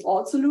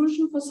one-size-fits-all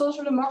solution for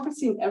social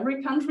democracy in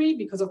every country,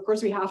 because of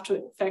course we have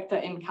to factor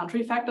in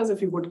country factors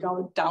if you would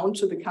go down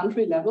to the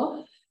country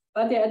level.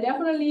 But there are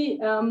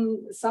definitely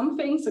some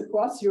things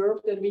across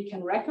Europe that we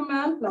can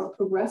recommend, like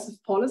progressive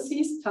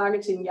policies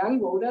targeting young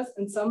voters,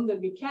 and some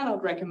that we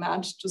cannot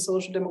recommend to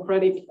social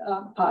democratic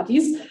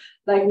parties,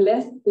 like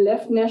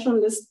left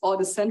nationalist or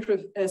the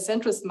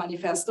centrist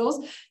manifestos.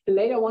 The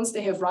later ones,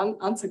 they have run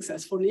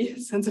unsuccessfully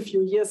since a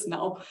few years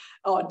now,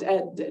 or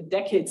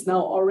decades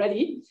now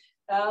already.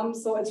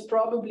 So it's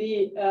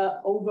probably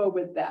over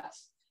with that.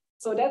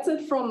 So that's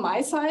it from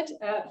my side.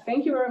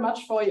 Thank you very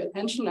much for your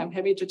attention. I'm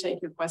happy to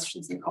take your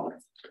questions and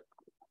comments.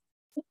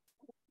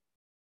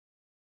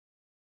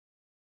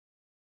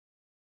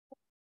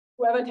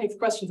 Whoever takes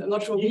questions, I'm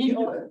not sure me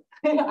or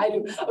I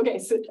do. Okay,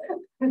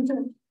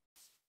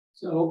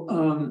 so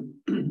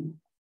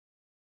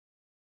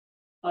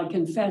I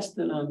confess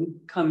that I'm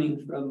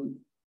coming from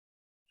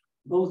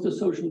both a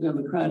social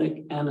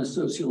democratic and a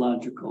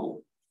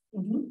sociological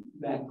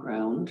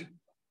background.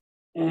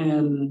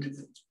 And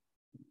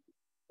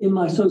in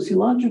my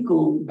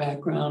sociological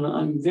background,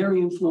 I'm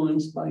very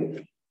influenced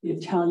by the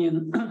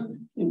Italian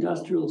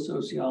industrial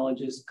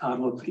sociologist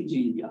Carlo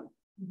Prigilia,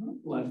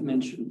 who I've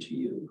mentioned to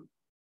you.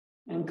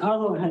 And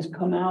Carlo has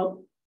come out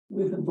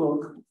with a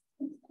book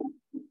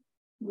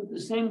with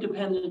the same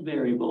dependent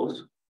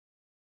variables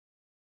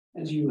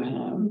as you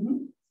have.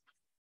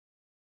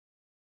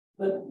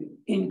 But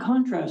in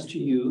contrast to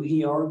you,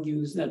 he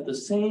argues that the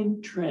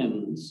same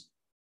trends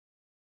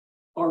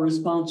are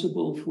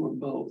responsible for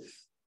both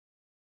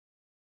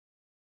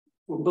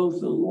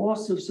the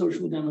loss of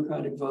social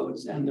democratic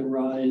votes and the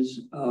rise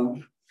of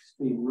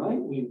extreme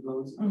right-wing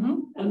votes.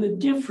 And the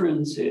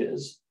difference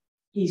is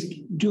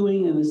he's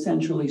doing an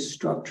essentially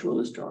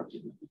structuralist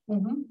argument.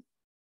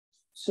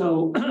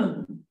 So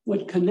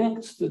what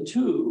connects the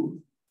two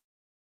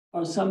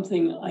are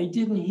something I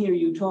didn't hear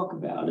you talk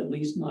about, at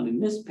least not in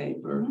this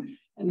paper,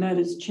 and that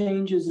is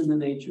changes in the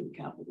nature of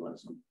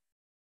capitalism.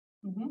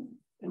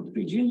 And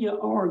Prigilia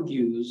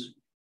argues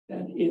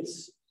that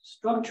it's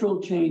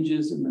structural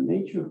changes in the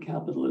nature of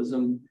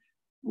capitalism,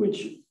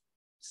 which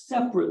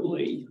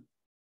separately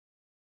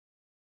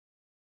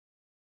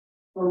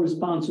are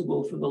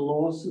responsible for the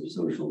loss of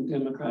social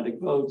democratic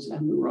votes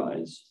and the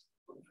rise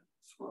of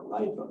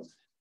far-right votes.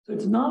 So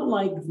it's not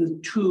like the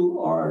two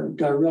are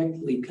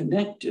directly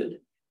connected.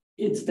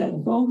 It's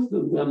that both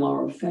of them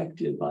are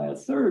affected by a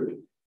third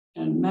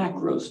and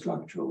macro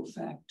structural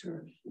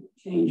factor,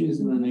 changes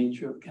in the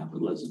nature of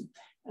capitalism.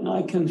 And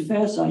I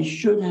confess I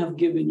should have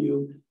given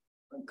you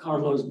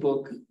Carlo's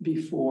book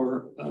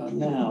before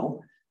now.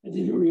 I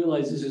didn't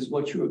realize this is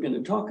what you were going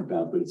to talk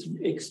about, but it's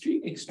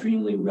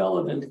extremely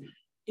relevant.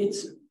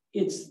 It's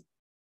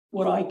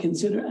what I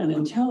consider an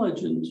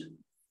intelligent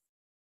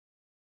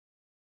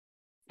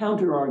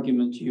counter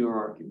argument to your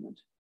argument.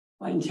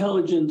 By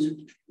intelligent,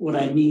 what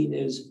I mean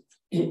is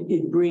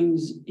it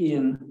brings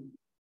in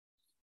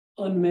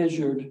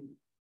unmeasured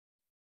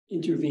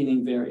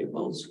intervening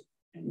variables,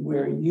 and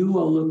where you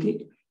are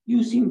looking,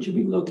 you seem to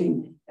be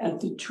looking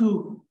at the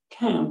two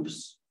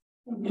camps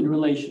in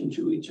relation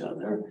to each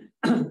other,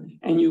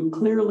 and you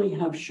clearly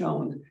have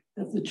shown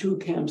that the two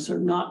camps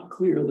are not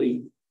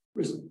clearly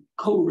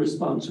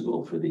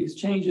co-responsible for these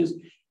changes.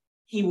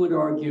 He would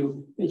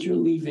argue that you're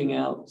leaving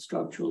out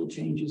structural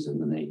changes in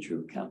the nature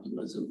of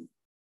capitalism,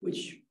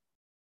 which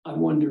I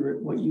wonder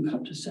what you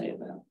have to say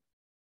about.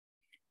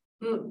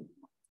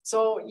 So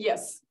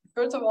yes,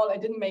 first of all, I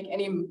didn't make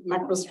any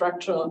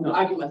macrostructural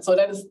argument. So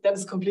that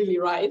is completely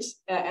right.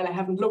 And I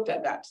haven't looked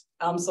at that.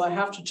 So I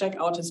have to check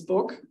out his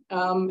book.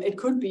 It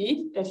could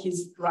be that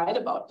he's right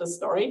about the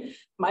story.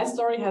 My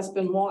story has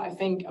been more, I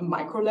think, a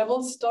micro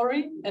level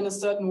story in a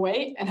certain way.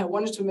 And I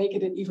wanted to make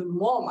it an even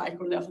more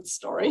micro level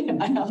story,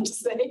 I have to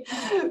say,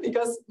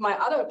 because my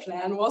other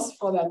plan was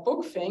for that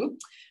book thing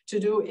to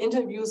do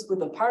interviews with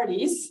the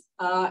parties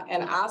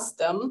and ask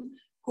them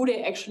who they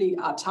actually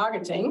are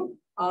targeting,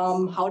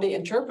 how they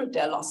interpret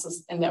their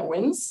losses and their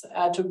wins,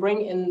 to bring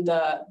in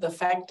the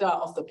factor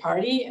of the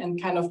party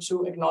and kind of to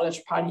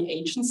acknowledge party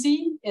agency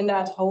in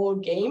that whole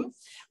game,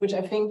 which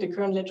I think the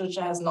current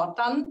literature has not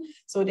done.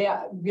 So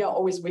we are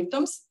always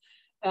victims.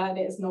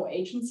 There is no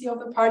agency of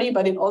the party,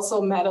 but it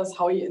also matters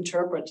how you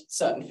interpret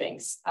certain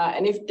things.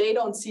 And if they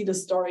don't see the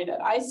story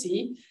that I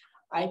see,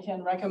 I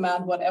can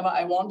recommend whatever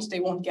I want. They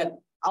won't get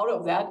out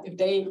of that if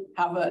they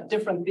have a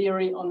different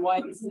theory on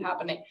why this is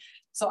happening.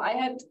 So I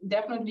had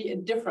definitely a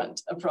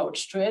different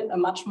approach to it, a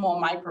much more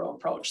micro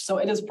approach. So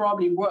it is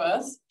probably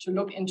worth to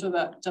look into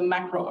the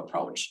macro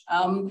approach.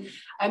 I'm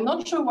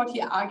not sure what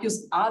he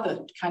argues are the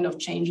kind of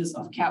changes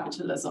of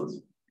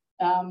capitalism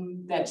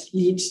that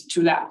lead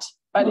to that.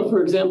 But well,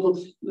 for example,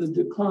 the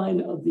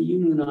decline of the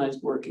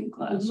unionized working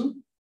class. Mm-hmm.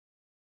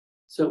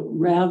 So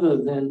rather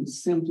than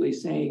simply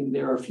saying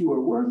there are fewer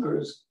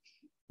workers,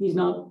 he's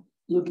not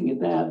looking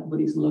at that.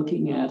 What he's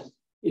looking at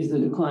is the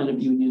decline of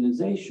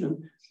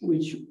unionization,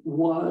 which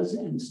was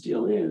and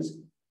still is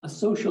a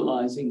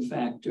socializing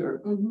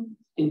factor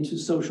into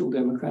social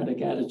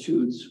democratic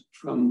attitudes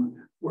from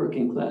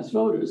working class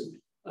voters.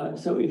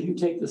 So if you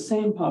take the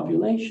same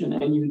population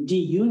and you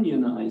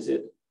de-unionize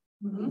it,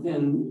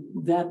 then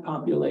that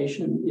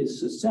population is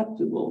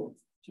susceptible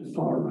to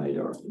far-right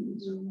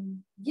arguments.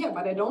 Yeah,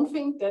 but I don't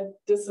think that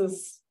this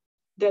is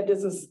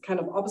kind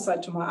of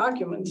opposite to my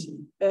argument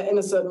in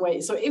a certain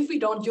way. So if we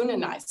don't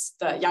unionize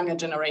the younger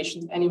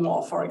generations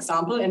anymore, for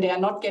example, and they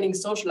are not getting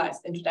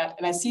socialized into that,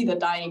 and I see the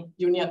dying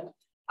union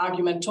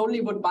argument,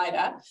 totally would buy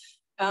that.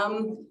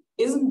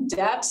 Isn't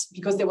that,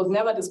 because there was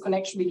never this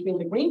connection between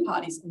the Green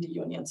parties and the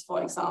unions,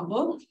 for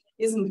example,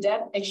 isn't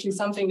that actually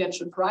something that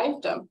should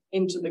drive them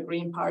into the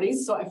Green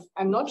parties? So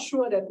I'm not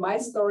sure that my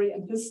story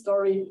and his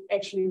story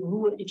actually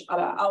rule each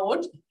other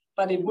out,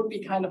 but it would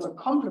be kind of a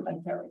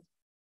complementary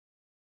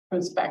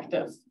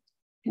perspective.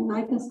 Can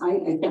I just, I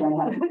have to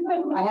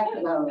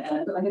go.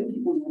 I have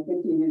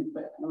 15 minutes,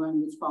 but I want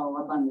to just follow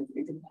up on this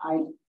because I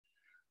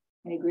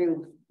agree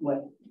with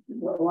what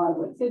a lot of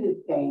what Sid is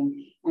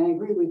saying, and I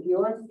agree with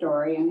your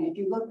story. And if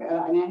you look,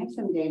 I mean, I have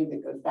some data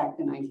that goes back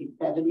to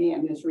 1970,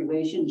 and this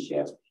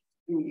relationship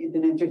is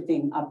an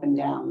interesting up and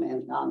down.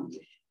 And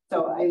so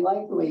I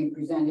like the way you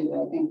presented it.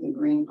 I think the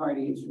Green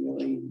Party is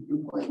really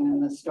important in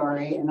the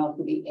story, and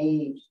also the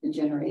age, the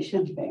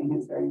generation thing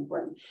is very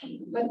important.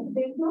 But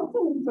there's also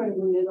a sort of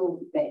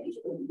middle space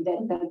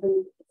that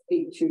doesn't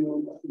speak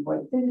to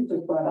what Sid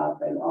just brought up,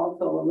 but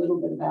also a little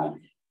bit about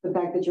the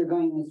fact that you're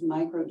going this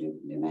micro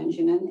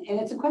dimension. And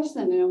it's a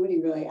question that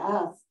nobody really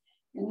asks,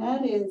 and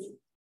that is,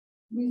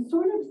 we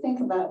sort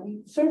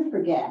of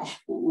forget,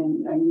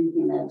 and I'm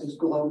using that just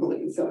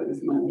globally, so it's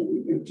not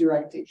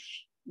directed,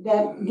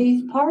 that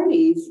these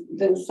parties,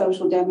 the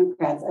Social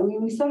Democrats, I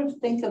mean, we sort of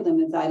think of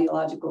them as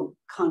ideological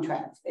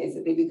contracts,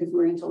 basically, because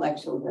we're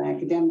intellectuals and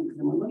academics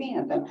and we're looking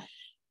at them.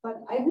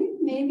 But I think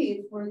maybe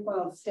it's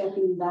worthwhile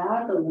stepping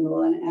back a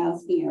little and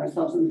asking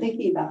ourselves and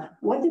thinking about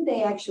what did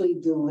they actually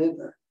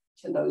deliver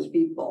to those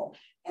people?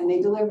 And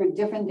they delivered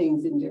different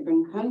things in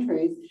different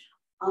countries.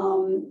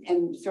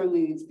 And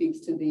certainly it speaks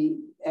to the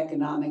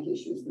economic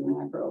issues, the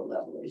macro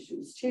level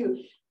issues too.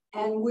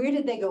 And where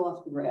did they go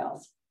off the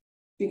rails?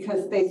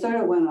 Because they sort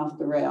of went off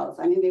the rails.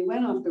 I mean, they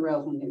went off the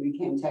rails when they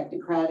became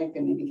technocratic,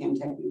 and they became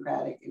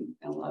technocratic in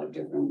a lot of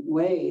different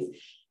ways.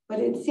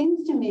 But it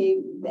seems to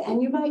me,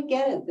 and you might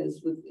get at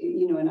this with,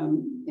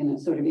 in a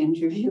sort of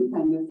interview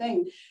kind of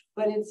thing,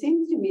 but it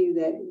seems to me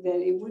that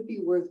it would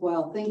be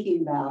worthwhile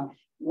thinking about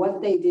what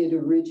they did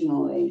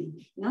originally,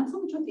 not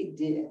so much what they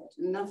did,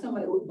 not so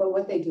much, but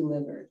what they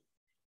delivered.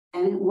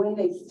 And when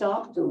they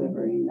stopped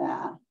delivering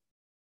that,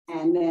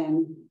 and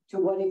then to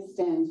what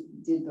extent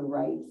did the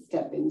right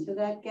step into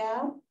that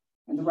gap?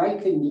 And the right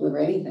couldn't deliver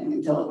anything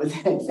until it was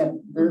except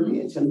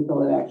verbiage,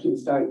 until it actually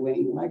started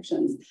winning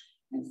elections.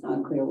 It's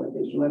not clear what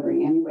they're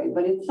delivering anyway,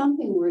 but it's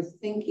something worth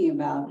thinking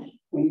about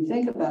when you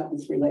think about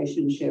this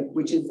relationship,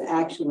 which is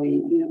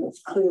actually,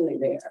 it's clearly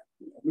there.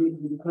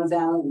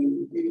 causality,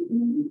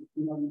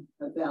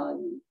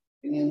 causality.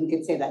 And we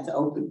could say that's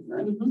open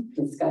for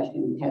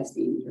discussion,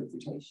 testing,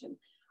 interpretation.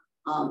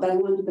 But I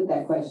wanted to put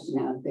that question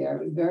out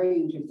there. Very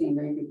interesting,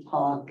 very good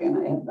talk, and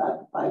I have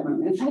about 5 more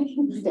minutes I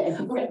can stay.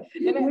 Okay,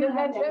 and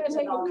I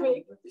take it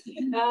quick.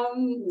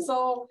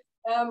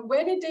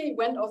 Where did they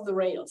went off the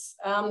rails,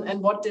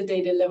 and what did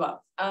they deliver?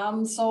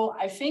 So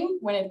I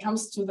think when it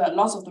comes to the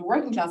loss of the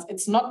working class,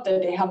 it's not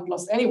that they haven't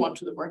lost anyone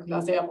to the working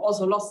class. They have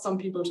also lost some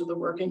people to the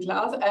working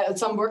class,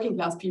 some working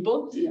class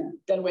people,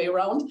 that way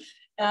around.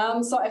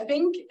 So I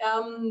think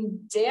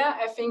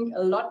I think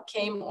a lot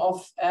came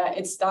off,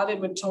 it started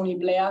with Tony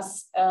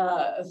Blair's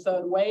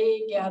Third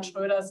Way, Gerhard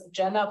Schröder's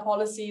gender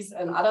policies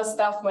and other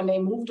stuff when they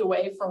moved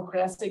away from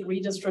classic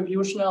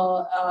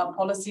redistributional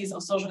policies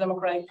of social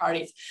democratic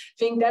parties. I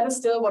think that is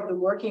still what the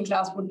working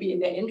class would be in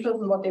their interest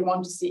and what they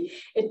want to see.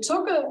 It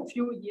took a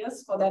few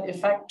years for that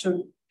effect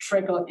to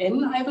trickle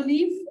in, I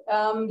believe,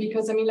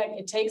 because I mean, like,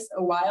 it takes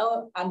a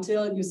while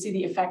until you see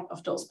the effect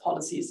of those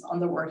policies on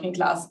the working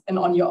class and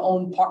on your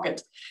own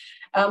pocket.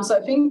 So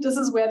I think this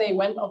is where they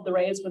went off the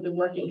rails with the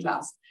working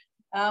class.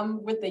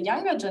 With the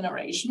younger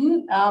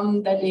generation,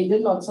 that they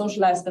did not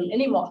socialize them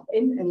anymore.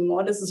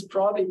 This is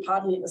probably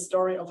partly a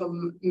story of a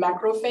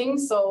macro thing.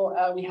 So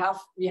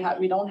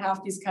we don't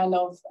have these kind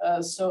of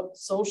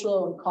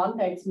social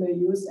context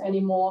milieus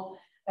anymore,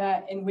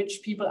 in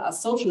which people are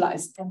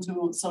socialized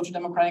into social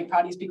democratic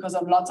parties because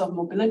of lots of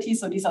mobility.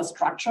 So these are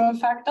structural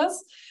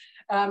factors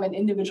and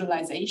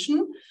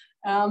individualization.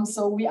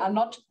 So we are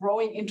not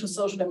growing into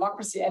social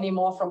democracy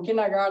anymore from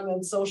kindergarten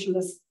and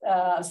socialist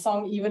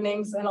song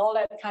evenings and all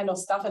that kind of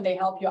stuff, and they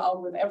help you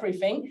out with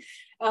everything.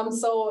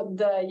 So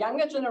the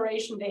younger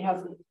generation, they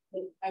have,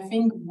 I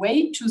think,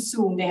 way too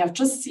soon. They have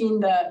just seen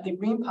the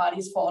Green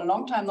parties for a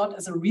long time, not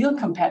as a real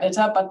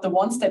competitor, but the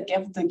ones that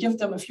give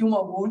them a few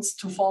more votes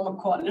to form a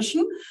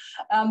coalition,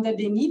 that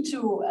they need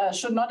to,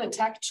 should not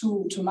attack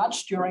too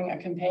much during a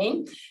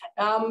campaign.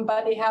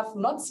 But they have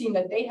not seen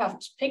that they have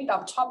picked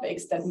up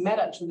topics that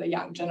matter to the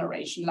young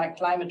generation, like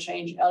climate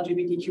change,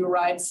 LGBTQ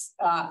rights,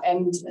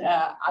 and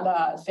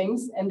other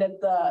things, and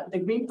that the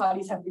Green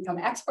parties have become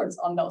experts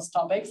on those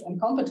topics and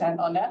competent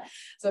on that.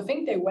 So I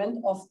think they went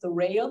off the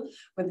rail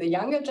with the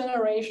younger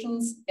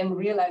generations and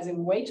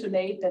realizing way too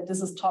late that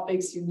this is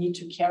topics you need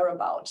to care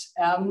about,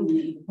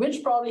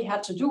 which probably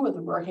had to do with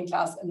the working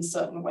class in a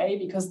certain way,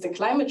 because the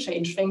climate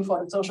change thing for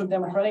the social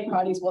democratic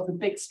parties was a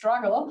big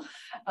struggle.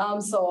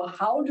 So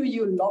how do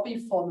you lobby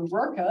for the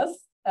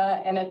workers?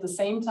 And at the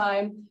same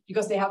time,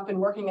 because they have been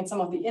working in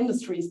some of the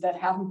industries that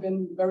haven't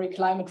been very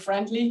climate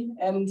friendly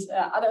and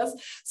others.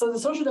 So the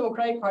social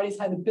democratic parties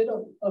had a bit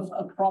of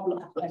a problem,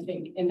 I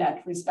think, in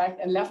that respect,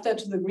 and left that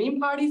to the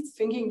Green parties,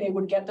 thinking they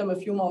would get them a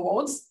few more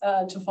votes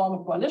to form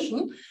a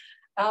coalition.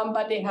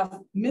 But they have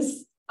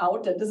missed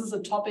out that this is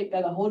a topic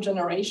that a whole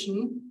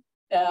generation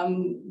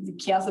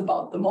cares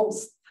about the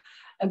most.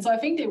 And so I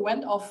think they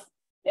went off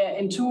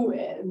in two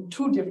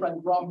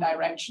different wrong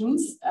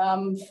directions,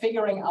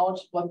 figuring out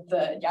what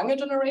the younger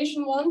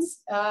generation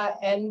wants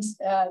and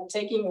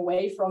taking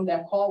away from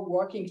their core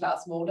working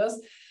class voters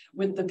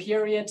with the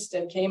period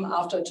that came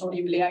after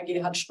Tony Blair,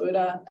 Gerhard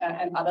Schröder,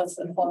 and others,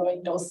 and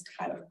following those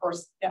kind of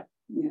course. Yeah.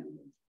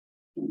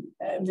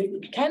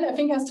 Ken, I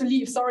think, has to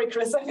leave. Sorry,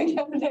 Chris. I think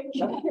I have to take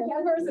Ken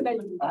first and then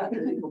you. I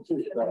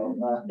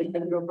think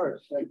Ken go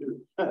first. Thank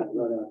you.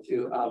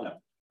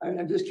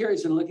 I'm just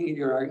curious in looking at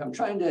your argument.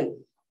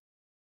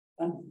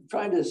 I'm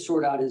trying to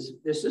sort out, is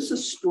this a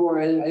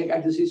story?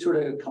 I can see sort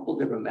of a couple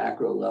different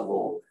macro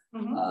level,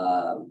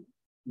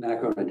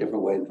 macro in a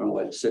different way from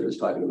what Sid was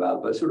talking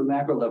about, but sort of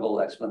macro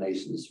level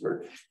explanations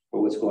for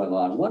what's going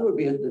on. One would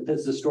be that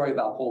this is a story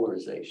about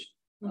polarization.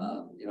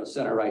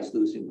 Center right's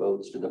losing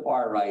votes to the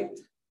far right,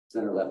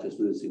 center left is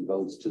losing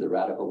votes to the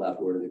radical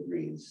left or to the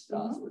Greens.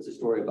 So it's a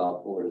story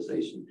about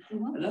polarization.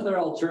 Another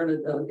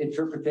alternative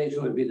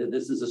interpretation would be that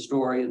this is a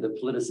story of the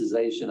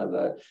politicization of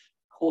a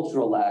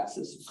cultural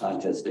axis of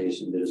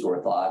contestation that is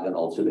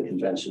orthogonal to the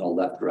conventional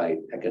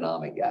left-right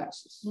economic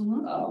axis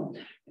on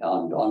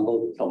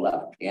both the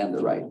left and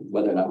the right,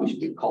 whether or not we should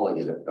be calling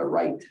it a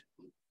right,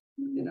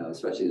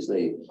 especially as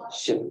they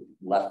shift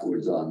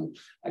leftwards on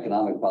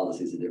economic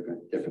policy is a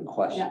different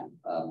question.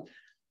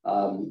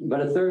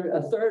 But a third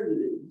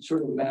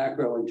sort of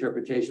macro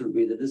interpretation would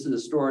be that this is a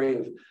story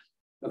of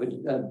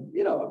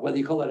whether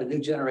you call it a new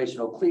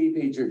generational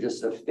cleavage or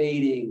just a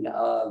fading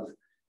of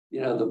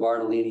the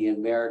Bartolini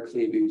and Mayer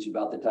cleavage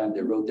about the time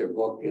they wrote their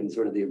book, and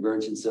sort of the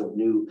emergence of a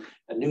new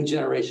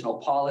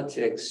generational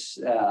politics,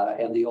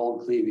 and the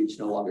old cleavage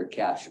no longer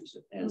captures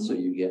it. And so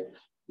you get,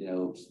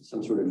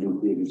 some sort of new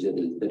cleavage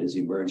that is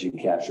emerging,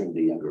 capturing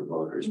the younger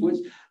voters.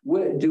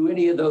 Do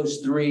any of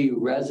those three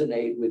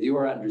resonate with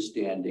your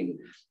understanding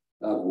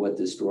of what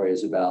this story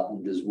is about?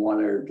 And does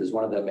one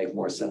of them make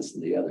more sense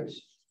than the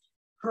others?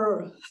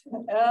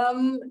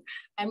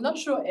 I'm not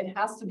sure it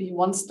has to be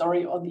one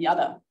story or the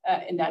other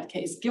in that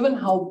case, given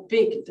how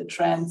big the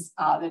trends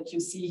are that you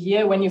see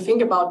here. When you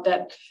think about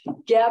that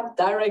gap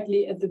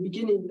directly at the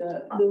beginning,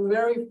 the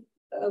very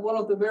one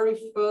of the very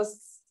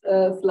first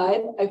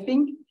slide, I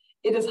think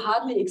it is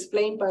hardly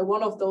explained by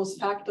one of those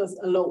factors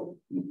alone,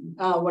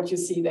 what you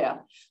see there.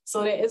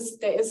 So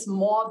there is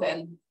more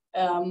than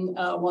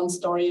one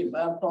story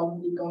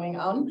probably going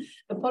on.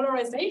 The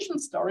polarization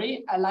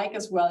story I like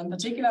as well, in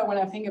particular when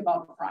I think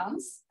about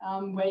France,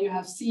 where you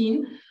have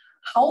seen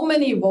how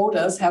many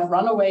voters have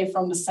run away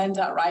from the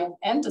center right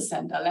and the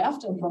center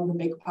left and from the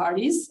big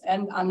parties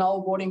and are now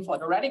voting for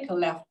the radical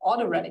left or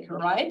the radical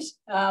right,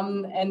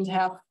 and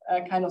have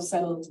kind of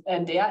settled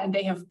there, and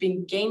they have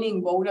been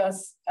gaining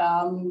voters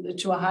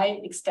to a high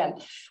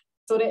extent.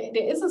 So there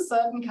is a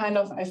certain kind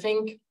of, I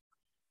think,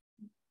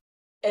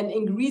 an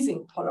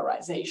increasing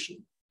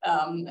polarization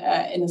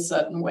in a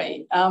certain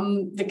way.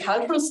 The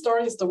cultural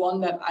story is the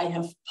one that I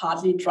have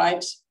partly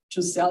tried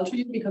to sell to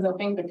you, because I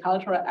think the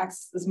cultural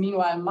axis is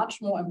meanwhile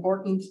much more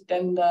important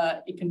than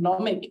the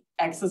economic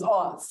axis,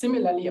 or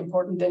similarly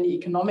important than the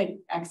economic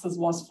axis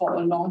was for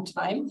a long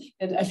time.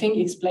 It, I think,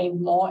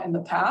 explained more in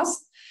the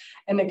past,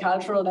 and the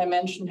cultural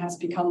dimension has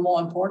become more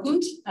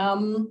important.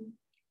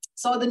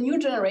 So the new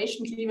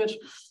generation cleavage,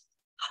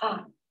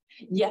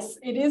 yes,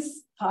 it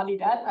is partly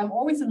that. I'm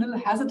always a little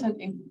hesitant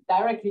in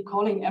directly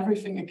calling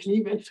everything a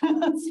cleavage.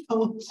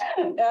 So,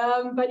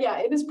 but yeah,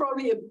 it is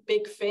probably a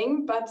big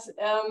thing, but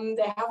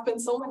there have been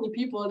so many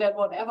people that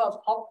whatever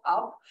popped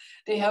up,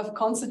 they have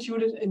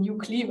constituted a new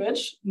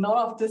cleavage. None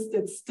of this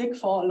did stick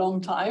for a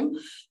long time.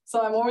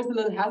 So I'm always a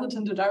little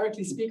hesitant to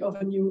directly speak of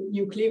a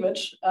new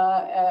cleavage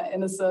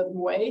in a certain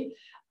way.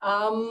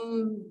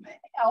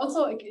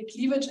 Also,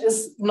 cleavage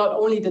is not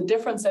only the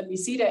difference that we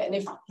see there, and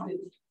if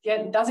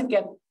it doesn't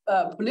get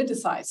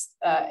politicized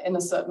in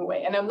a certain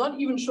way. And I'm not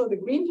even sure the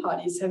Green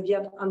parties have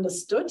yet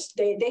understood.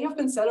 They have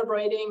been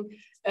celebrating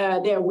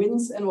their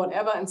wins and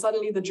whatever, and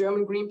suddenly the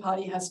German Green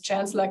Party has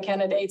chancellor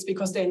candidates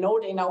because they know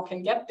they now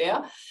can get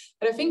there.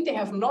 But I think they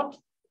have not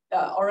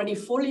already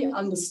fully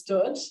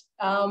understood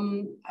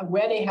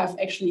where they have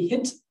actually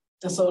hit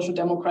the social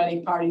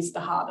democratic parties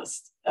the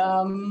hardest.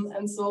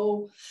 And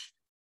so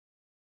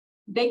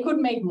they could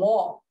make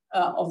more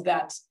of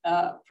that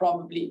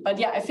probably. But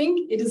yeah, I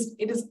think it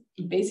is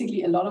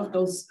basically a lot of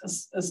those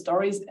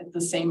stories at the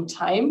same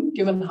time,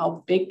 given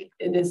how big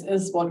this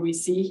is what we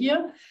see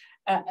here,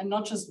 and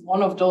not just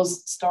one of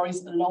those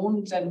stories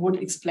alone that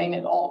would explain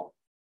it all.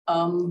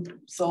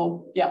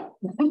 So yeah,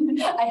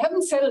 I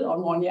haven't settled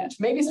on one yet.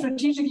 Maybe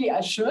strategically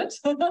I should.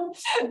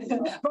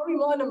 Probably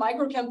more in a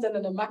micro camp than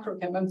in a macro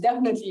camp. I'm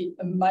definitely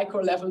a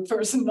micro level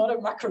person, not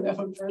a macro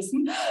level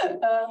person.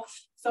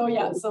 So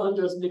yeah, so one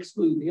doesn't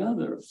exclude the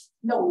other.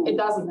 No, it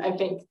doesn't, I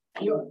think.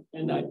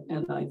 And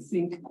I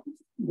think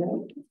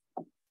that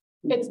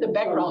it's the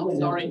background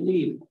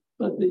story.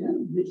 But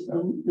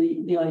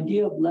the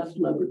idea of left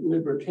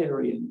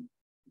libertarian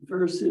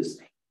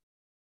versus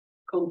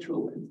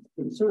cultural and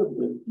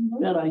conservative,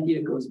 that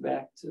idea goes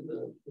back to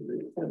the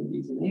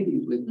 70s and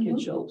 80s with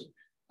Kitschelt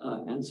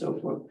and so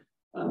forth.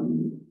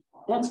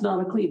 That's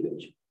not a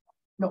cleavage.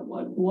 No,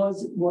 what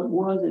was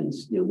and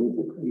still is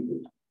a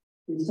cleavage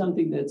is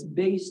something that's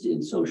based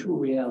in social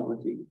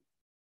reality.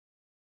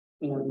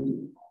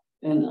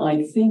 And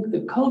I think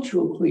the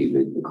cultural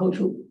cleavage, the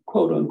cultural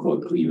quote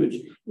unquote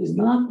cleavage, is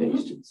not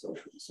based in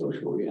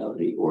social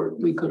reality, or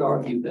we could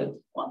argue that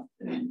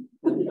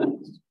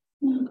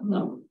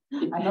no,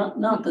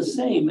 not the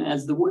same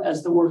as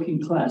the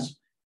working class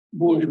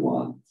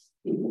bourgeois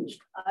cleavage.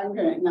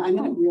 I'm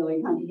not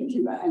really contradict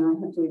you, but I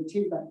don't have to leave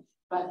too,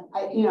 but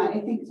I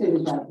think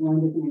that one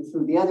doesn't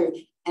exclude the other.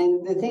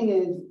 And the thing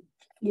is,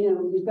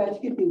 we've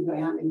got two things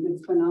going on. It's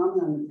this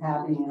phenomenon that's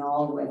happening in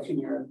all of Western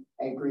Europe.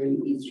 I agree,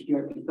 Eastern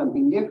Europe is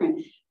something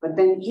different. But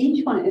then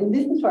each one, and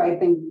this is where I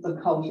think the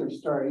culture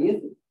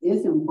story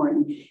is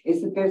important,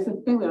 is that there's a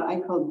thing that I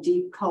call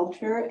deep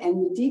culture.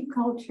 And the deep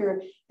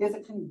culture, there's a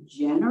kind of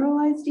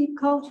generalized deep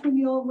culture in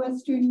the old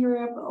Western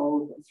Europe,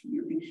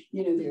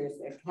 there's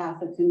a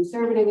Catholic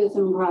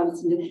conservatism,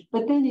 Protestant,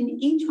 but then in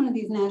each one of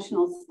these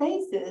national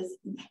spaces,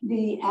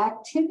 the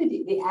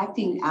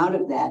acting out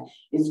of that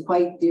is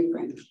quite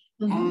different.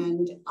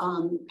 And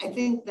I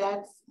think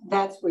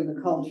that's where the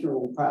culture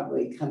will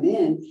probably come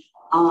in.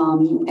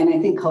 And I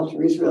think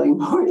culture is really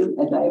important,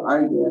 as I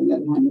argue, and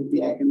then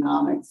the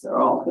economics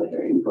are also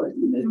very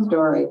important in this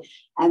story.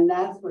 And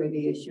that's where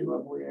the issue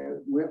of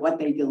what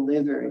they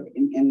delivered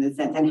in the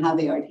sense and how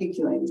they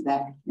articulated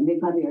that. And they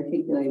probably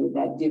articulated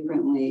that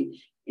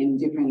differently in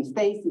different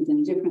spaces,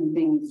 and different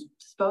things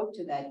spoke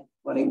to that,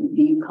 what a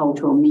deep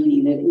cultural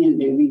meaning that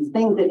there are these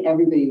things that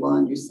everybody will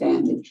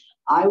understand. And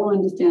I will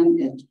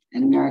understand it,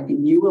 an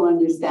American, you will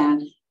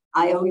understand.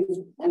 I always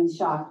am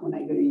shocked when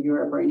I go to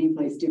Europe or any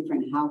place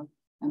different how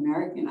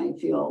American I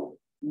feel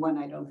when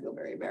I don't feel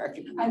very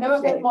American. I never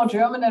felt more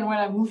German than when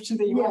I moved to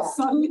the US.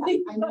 Yeah,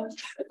 I know.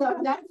 So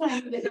that's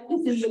why that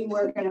doesn't mean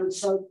we're going to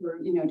vote for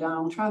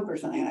Donald Trump or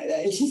something like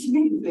that. It just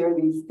means there are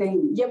these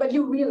things. Yeah, but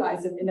you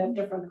realize it in a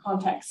different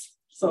context.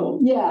 So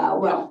Yeah,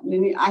 well,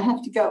 I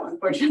have to go,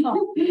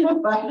 unfortunately.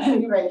 But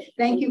anyway,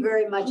 thank you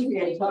very much for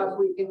your talk.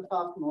 We can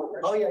talk more.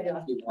 Oh, yeah.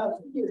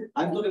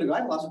 I'm looking to go. I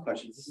have lots of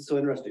questions. This is so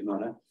interesting,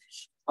 Mona.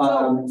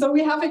 so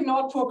we have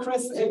ignored poor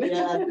Chris.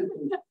 Yeah,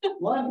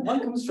 one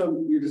comes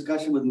from your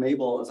discussion with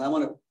Mabel, is I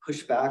want to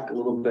push back a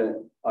little bit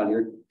on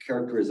your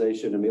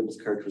characterization and Mabel's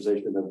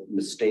characterization of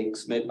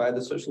mistakes made by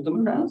the Social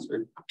Democrats,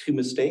 or two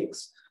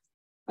mistakes.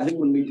 I think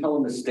when we tell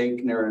a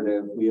mistake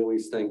narrative, we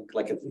always think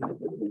like it's a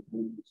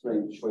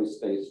choice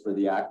space for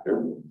the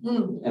actor.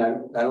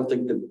 And I don't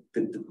think that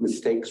the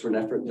mistakes were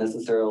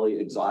necessarily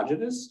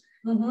exogenous,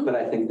 but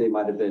I think they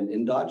might have been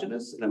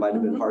endogenous, and it might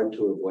have been hard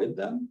to avoid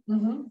them.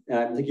 And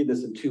I'm thinking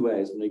this in two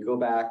ways. When we go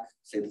back,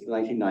 say, to the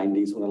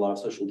 1990s, when a lot of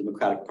social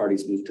democratic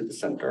parties moved to the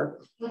center,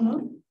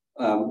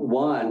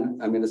 one,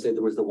 I'm going to say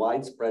there was the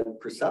widespread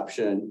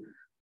perception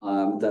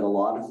that a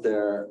lot of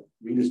their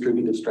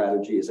redistributive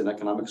strategies and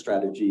economic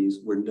strategies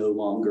were no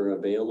longer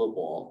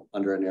available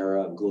under an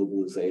era of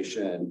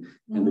globalization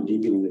and the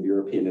deepening of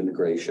European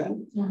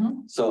integration.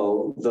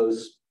 So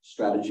those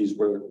strategies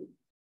were,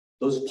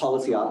 those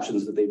policy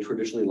options that they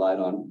traditionally relied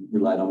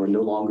on were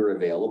no longer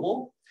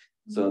available.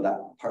 So that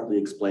partly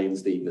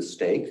explains the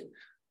mistake.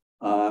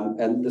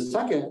 And the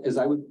second is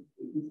and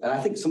I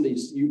think something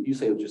you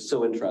say which is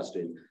so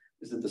interesting,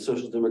 is that the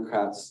Social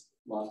Democrats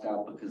lost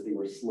out because they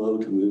were slow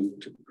to move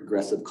to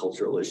progressive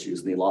cultural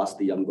issues, and they lost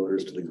the young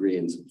voters to the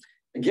Greens.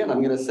 Again,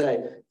 I'm going to say,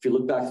 if you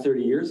look back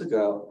 30 years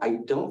ago, I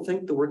don't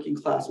think the working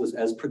class was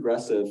as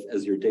progressive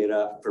as your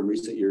data from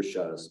recent years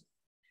shows.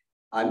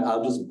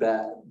 I'll just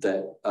bet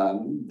that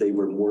they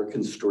were more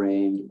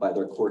constrained by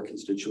their core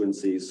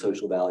constituencies'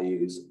 social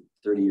values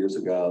 30 years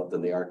ago than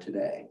they are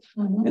today.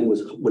 And it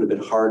would have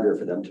been harder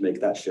for them to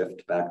make that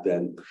shift back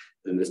then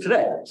than it is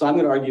today. So I'm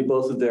going to argue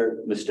both of their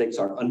mistakes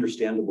are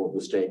understandable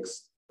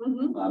mistakes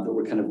that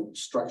were kind of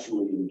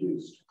structurally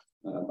induced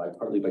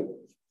partly by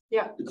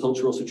the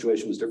cultural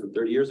situation was different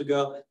 30 years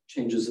ago.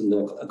 Changes in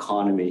the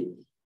economy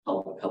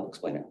help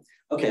explain it.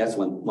 Okay, that's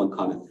one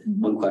comment,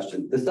 one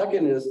question. The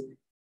second is,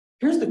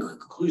 here's the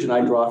conclusion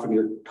I draw from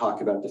your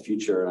talk about the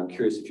future, and I'm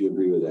curious if you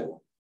agree with it.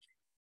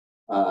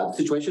 The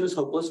situation is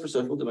hopeless for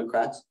social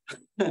democrats.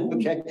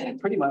 Okay,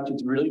 pretty much,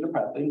 it's really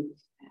depressing.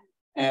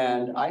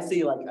 And I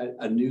see like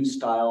a new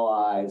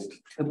stylized,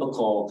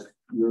 typical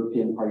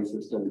European party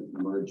system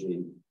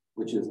emerging,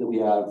 which is that we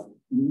have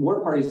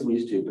more parties than we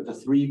used to, but the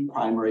three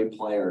primary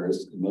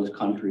players in most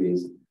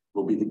countries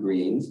will be the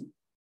Greens,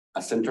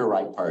 a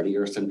center-right party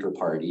or a center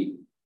party,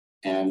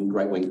 and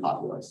right-wing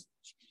populists.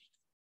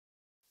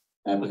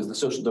 And because the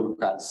Social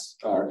Democrats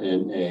are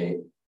in a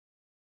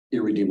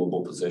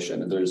irredeemable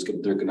position, and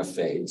they're going to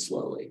fade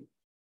slowly.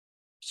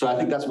 So I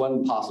think that's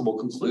one possible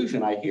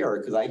conclusion I hear,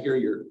 because I hear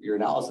your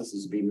analysis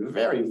as being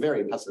very,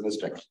 very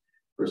pessimistic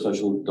for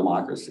social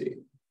democracy.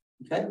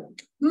 Okay,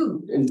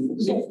 and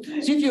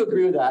see if you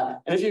agree with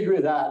that. And if you agree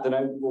with that, then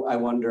I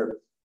wonder,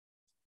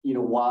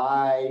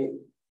 why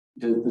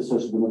do the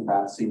Social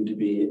Democrats seem to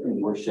be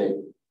in worse shape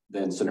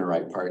than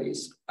center-right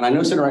parties? And I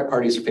know center-right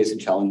parties are facing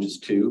challenges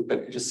too, but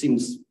it just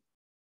seems,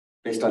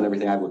 based on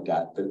everything I've looked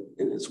at, that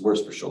it's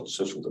worse for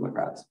social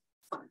democrats.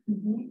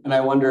 And I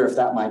wonder if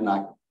that might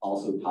not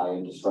also tie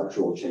into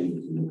structural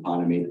changes in the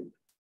economy.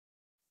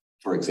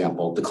 For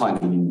example,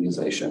 declining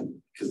unionization,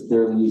 because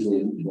they're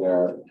losing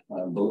their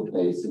vote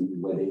base in the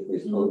way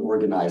they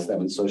organize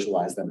them and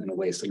socialize them in a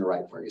way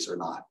center-right parties are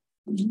not.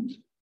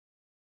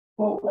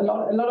 Well, a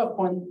lot of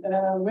points.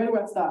 Where do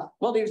I start?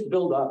 Well, they just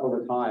build up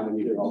over time when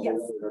you get all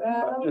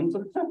questions.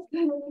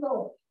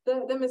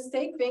 The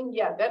mistake thing,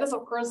 that is,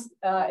 of course,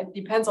 it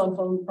depends on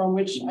from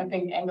which, I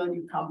think, angle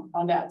you come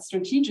on that.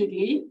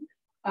 Strategically,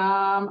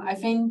 I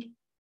think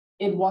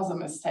it was a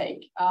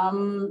mistake.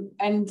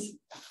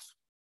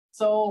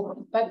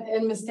 But a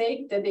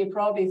mistake that they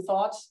probably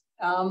thought,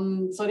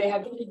 so they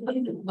had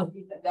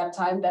at that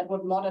time that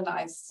would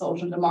modernize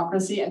social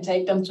democracy and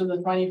take them to the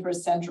 21st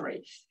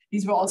century.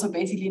 These were also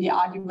basically the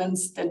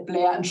arguments that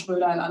Blair and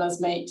Schröder and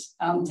others made,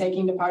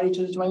 taking the party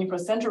to the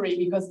 21st century,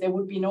 because there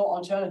would be no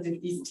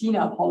alternative. These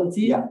TINA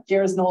policies,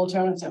 there is no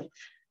alternative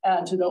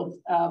to those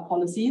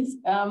policies.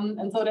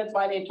 And so that's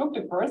why they took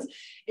the course.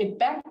 It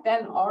back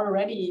then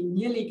already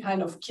nearly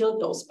kind of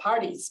killed those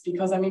parties,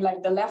 because I mean,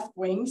 like the left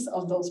wings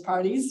of those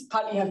parties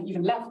partly have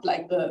even left,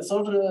 like the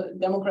Social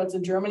Democrats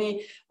in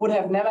Germany would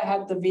have never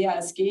had the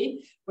WASG,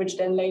 which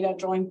then later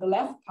joined the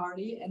left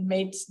party and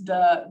made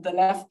the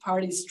left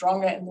party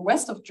stronger in the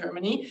west of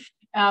Germany,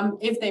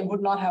 if they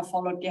would not have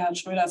followed Gerhard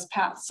Schröder's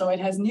path. So it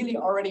has nearly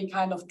already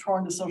kind of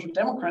torn the Social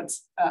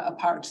Democrats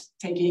apart,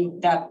 taking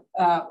that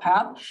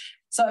path.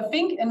 So I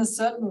think in a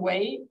certain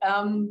way,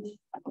 I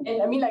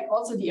mean, like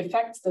also the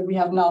effects that we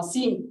have now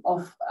seen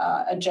of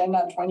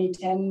Agenda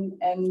 2010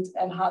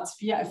 and Hartz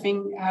IV, I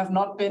think have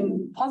not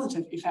been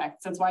positive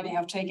effects. That's why they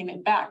have taken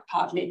it back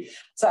partly.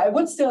 So I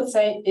would still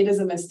say it is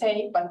a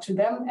mistake, but to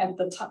them at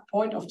the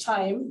point of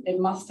time, it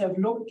must have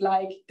looked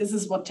like this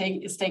is what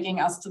is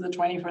taking us to the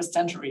 21st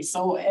century.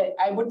 So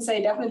I would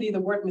say definitely the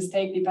word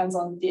mistake depends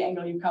on the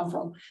angle you come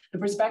from. The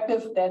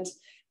perspective that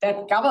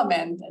that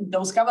government,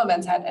 those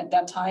governments had at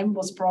that time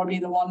was probably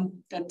the one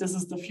that this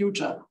is the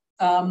future.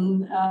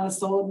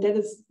 So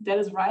that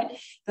is right.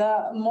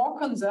 The more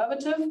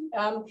conservative,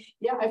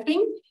 yeah, I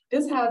think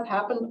this has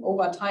happened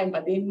over time,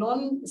 but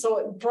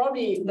so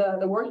probably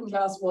the working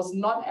class was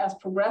not as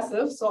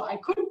progressive. So I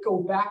could go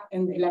back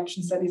in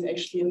election studies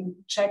actually and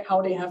check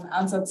how they have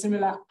answered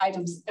similar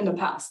items in the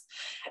past.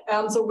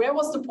 So where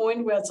was the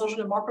point where social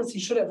democracy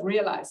should have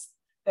realized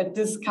that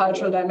this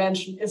cultural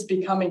dimension is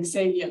becoming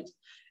salient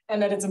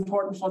and that it's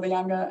important for the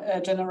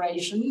younger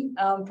generation?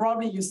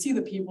 Probably you see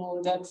the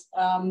people that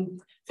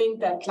think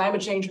that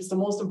climate change is the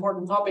most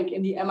important topic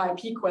in the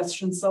MIP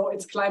question. So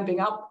it's climbing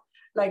up,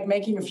 like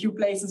making a few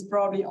places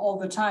probably all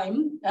the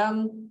time.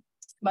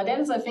 But that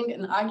is, I think,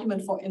 an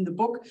argument for in the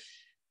book,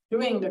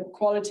 doing the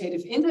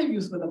qualitative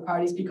interviews with the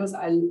parties, because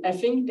I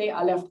think they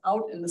are left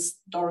out in the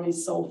story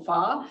so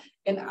far,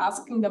 and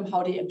asking them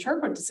how they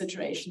interpret the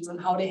situations and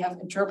how they have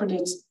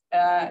interpreted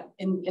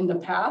in the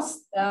past.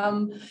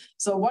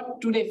 So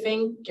what do they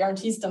think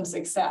guarantees them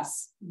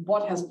success?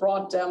 What has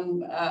brought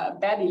them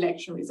bad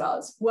election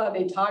results? Who are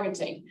they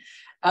targeting?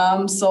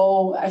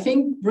 So I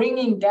think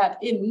bringing that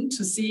in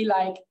to see,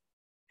 like,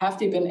 have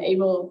they been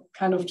able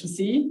kind of to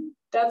see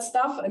that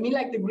stuff? I mean,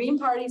 like the Green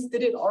parties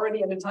did it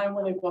already at a time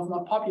when it was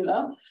not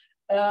popular.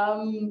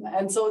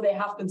 And so they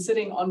have been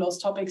sitting on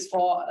those topics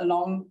for a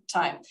long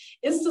time.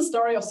 Is the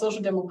story of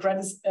social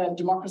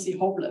democracy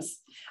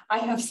hopeless? I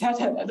have said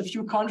that at a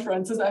few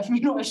conferences. I've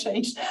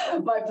changed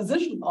my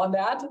position on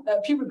that.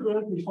 People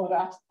grilled me for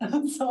that.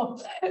 so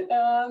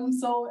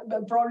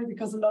probably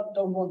because a lot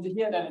don't want to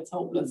hear that it's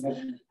hopeless.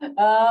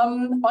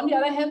 On the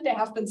other hand, there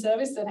have been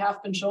surveys that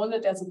have been shown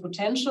that there's a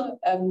potential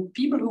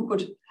people who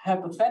could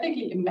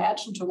hypothetically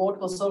imagine to vote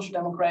for social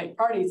democratic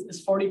parties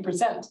is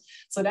 40%.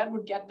 So that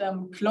would get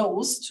them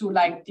close to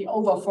like the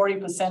over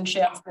 40%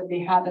 shares that they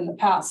had in the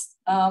past.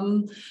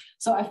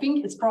 So I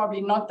think it's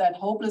probably not that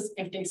hopeless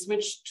if they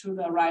switch to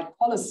the right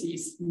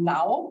policies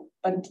now,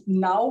 but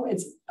now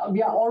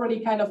we are already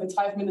kind of, it's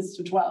 5 minutes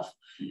to 12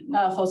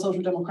 for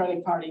social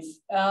democratic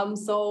parties.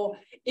 So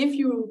if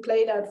you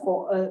play that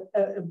for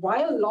a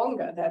while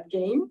longer, that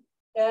game,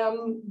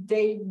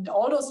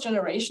 all those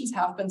generations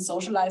have been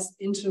socialized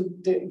into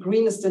the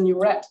green is the new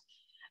red.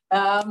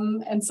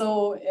 And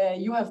so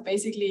you have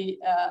basically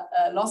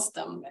lost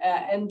them.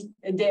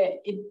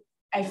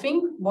 I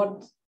think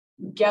what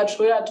Gerhard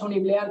Schröder, Tony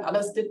Blair, and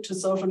others did to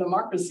social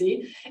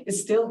democracy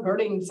is still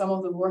hurting some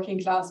of the working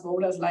class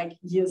voters like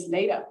years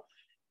later.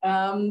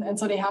 And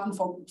so they haven't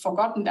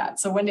forgotten that.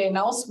 So when they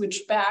now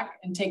switch back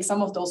and take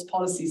some of those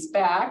policies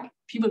back,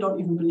 people don't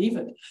even believe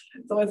it.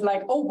 So it's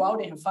like, oh, wow,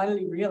 they have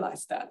finally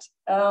realized that.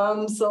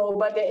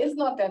 But there is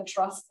not that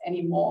trust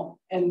anymore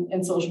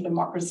in social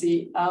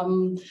democracy.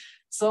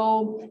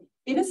 So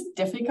it is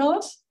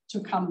difficult to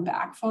come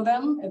back for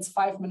them. It's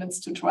 5 minutes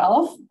to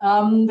 12.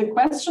 The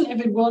question, if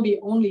it will be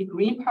only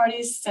Green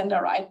parties,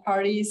 center-right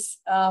parties,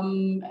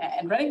 and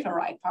radical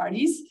right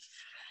parties,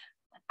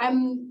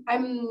 I'm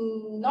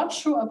not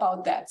sure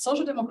about that.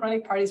 Social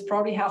democratic parties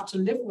probably have to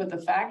live with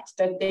the fact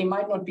that they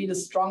might not be the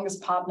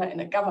strongest partner in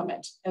a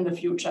government in the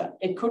future.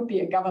 It could be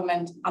a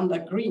government under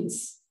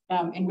Greens,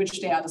 in which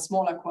they are the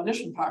smaller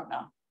coalition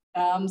partner.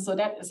 So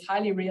that is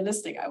highly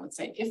realistic, I would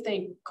say. If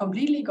they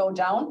completely go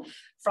down,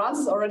 France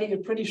is already a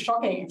pretty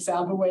shocking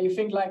example where you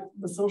think like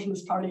the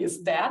Socialist Party is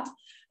dead.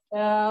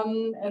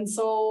 And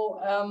so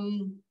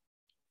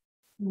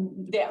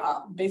they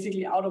are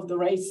basically out of the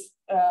race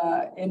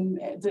in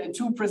the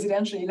 2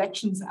 presidential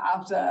elections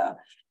after.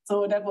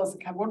 So that was,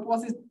 what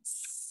was it,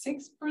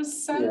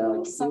 6%?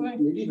 Yeah,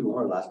 something? maybe even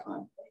more last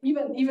time.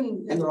 Even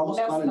and they're almost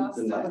gone in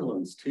the time.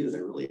 Netherlands too.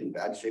 They're really in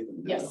bad shape in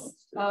the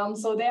Netherlands.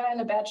 Yes, so they are in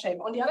a bad shape.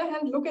 On the other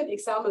hand, look at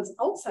examples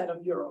outside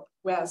of Europe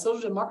where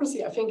social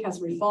democracy, I think,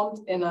 has reformed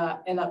in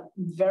a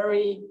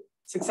very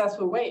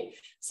successful way.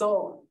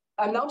 So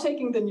I'm now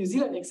taking the New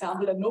Zealand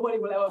example that nobody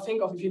will ever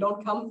think of. If you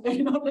don't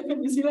live in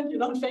New Zealand, you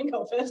don't think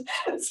of it.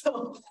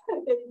 So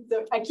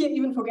I can't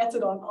even forget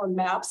it on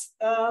maps.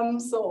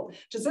 So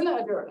Jacinda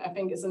Ardern, I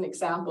think, is an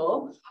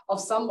example of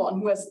someone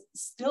who has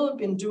still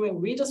been doing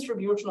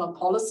redistributional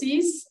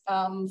policies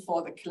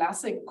for the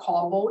classic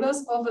core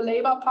voters of the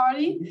Labour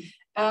Party.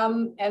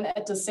 And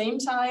at the same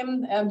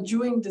time,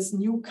 doing this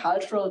new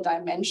cultural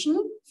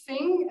dimension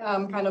thing,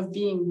 kind of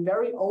being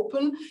very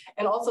open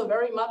and also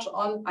very much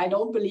on, I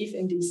don't believe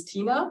in these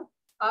Tina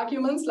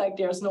arguments, like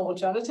there's no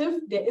alternative.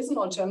 There is an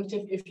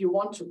alternative if you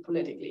want to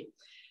politically.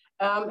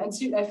 And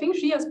so I think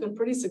she has been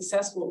pretty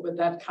successful with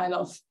that kind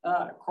of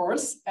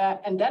course.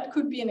 And that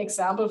could be an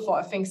example for,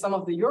 I think, some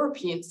of the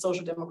European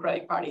social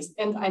democratic parties.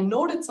 And I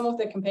know that some of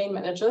their campaign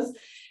managers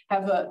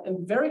have a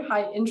very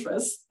high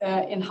interest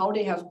in how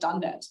they have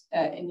done that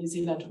in New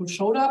Zealand, who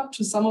showed up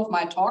to some of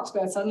my talks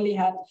where I suddenly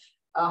had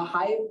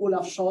high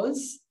Olaf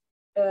Scholz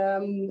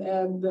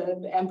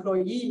the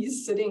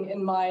employees sitting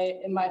in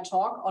my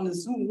talk on a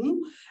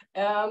Zoom.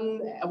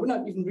 I would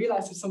not even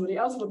realize if somebody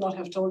else would not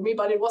have told me,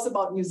 but it was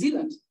about New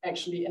Zealand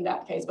actually in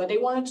that case. But they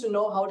wanted to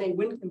know how they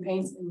win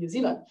campaigns in New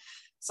Zealand.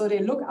 So they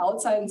look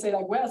outside and say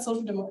like, where are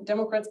social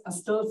democrats are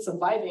still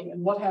surviving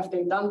and what have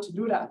they done to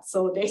do that?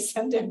 So they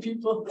send their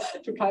people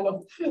to kind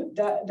of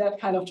that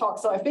kind of talk.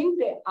 So I think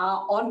they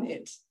are on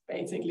it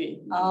basically.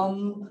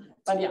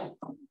 But yeah.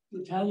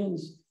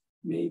 Italians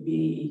may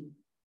be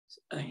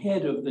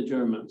ahead of the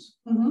Germans.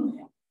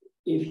 Mm-hmm.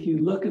 If you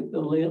look at the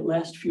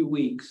last few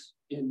weeks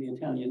in the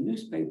Italian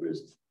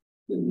newspapers,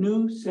 the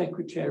new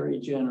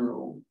Secretary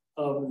General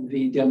of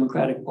the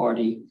Democratic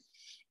Party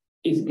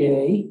is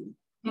gay,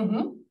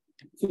 Mm-hmm.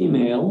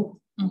 female,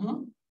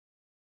 Mm-hmm.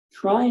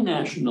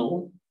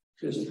 tri-national,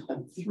 there's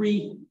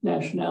 3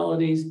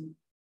 nationalities,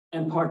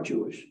 and part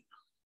Jewish.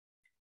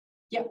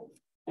 Yeah.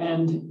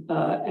 And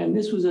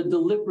this was a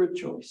deliberate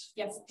choice.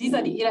 Yes, these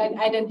are the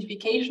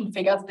identification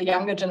figures the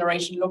younger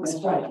generation looks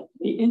That's for. right.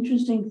 The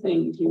interesting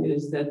thing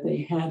is that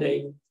they had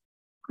a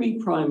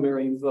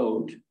pre-primary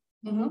vote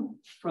Mm-hmm.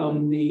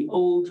 from the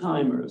old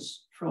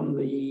timers, from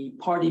the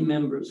party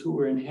members who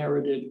were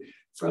inherited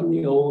from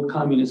the old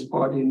Communist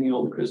Party and the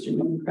old Christian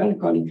Democratic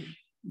Party.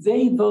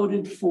 They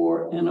voted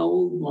for an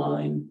old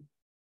line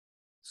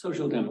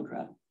Social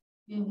Democrat.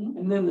 Mm-hmm.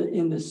 And then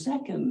in the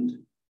second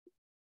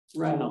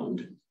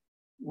round,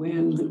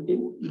 when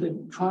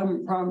the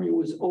primary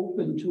was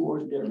open to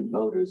ordinary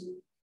voters,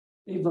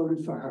 they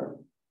voted for her.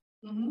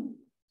 Mm-hmm.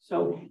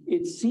 So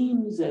it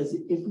seems as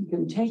if we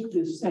can take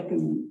this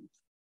second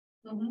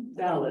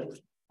ballot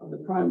of the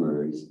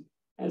primaries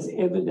as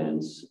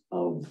evidence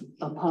of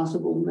a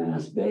possible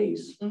mass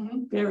base,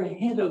 they're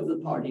ahead of the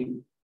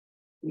party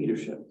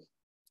leadership.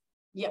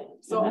 Yeah.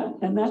 So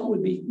And that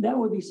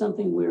would be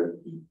something where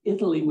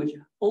Italy, which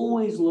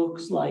always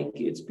looks like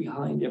it's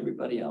behind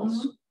everybody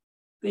else,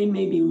 they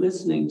may be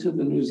listening to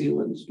the New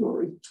Zealand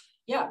story.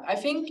 yeah, I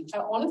think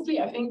honestly,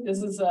 I think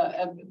this is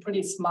a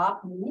pretty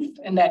smart move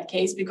in that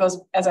case,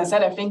 because as I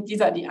said, I think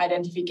these are the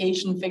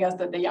identification figures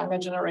that the younger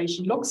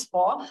generation looks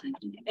for.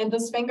 And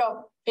just think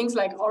of things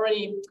like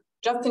already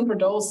Justin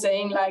Trudeau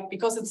saying like,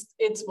 because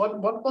it's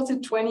what was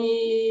it,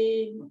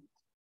 20,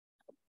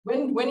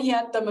 when he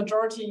had the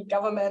majority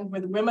government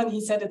with women,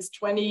 he said it's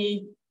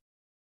 20,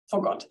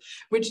 forgot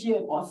which year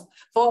it was,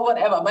 for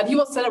whatever, but he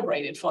was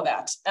celebrated for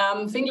that.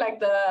 Think like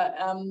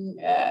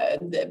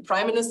the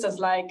prime ministers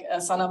like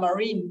Sanna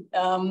Marin,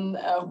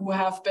 who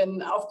have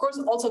been, of course,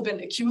 also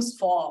been accused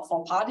for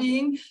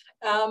partying,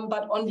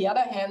 but on the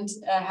other hand,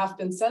 have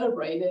been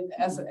celebrated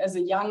as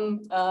a young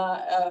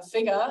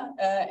figure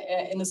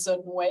in a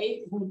certain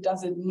way, who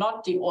does it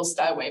not the old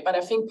style way. But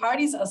I think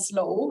parties are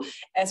slow,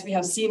 as we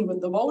have seen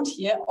with the vote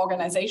here.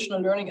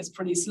 Organizational learning is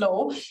pretty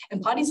slow,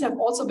 and parties have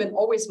also been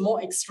always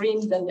more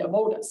extreme than their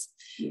voters.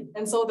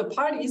 And so the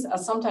parties are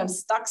sometimes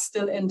stuck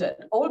still in the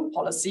old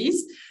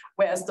policies,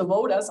 whereas the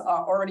voters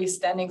are already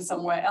standing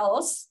somewhere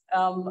else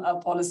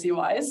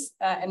policy-wise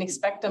and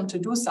expect them to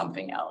do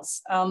something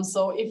else.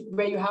 So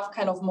where you have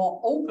kind of more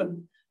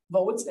open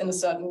votes in a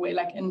certain way,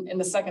 like in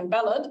the second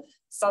ballot,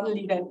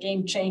 suddenly that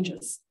game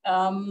changes.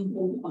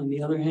 On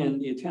the other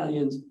hand, the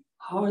Italians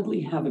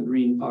hardly have a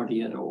Green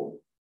Party at all.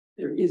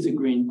 There is a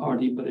Green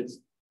Party, but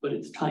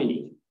it's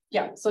tiny.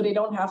 Yeah, so they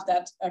don't have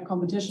that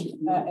competition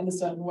in a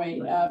certain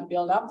way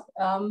built up.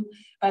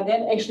 But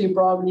then actually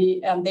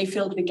probably they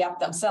filled the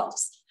gap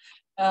themselves.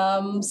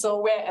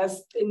 So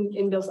whereas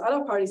in those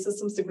other party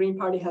systems, the Green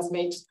Party has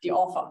made the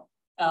offer,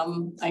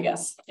 I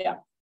guess, yeah.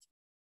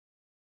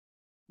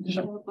 I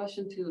have a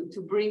question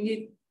to bring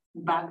it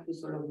back to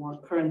sort of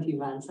more current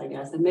events, I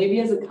guess, and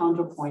maybe as a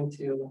counterpoint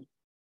to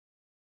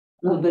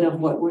a little bit of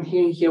what we're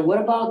hearing here.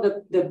 What about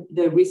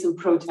the recent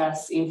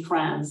protests in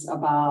France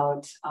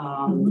about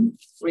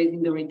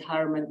raising the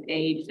retirement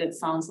age? That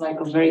sounds like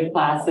a very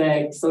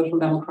classic social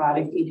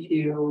democratic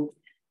issue.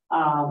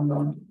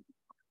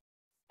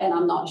 And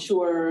I'm not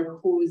sure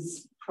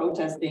who's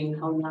protesting,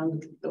 how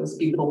young those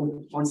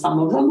people, or some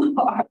of them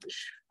are.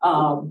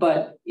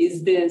 But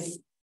is this,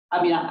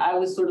 I mean, I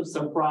was sort of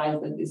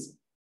surprised that this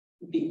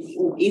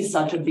is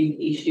such a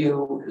big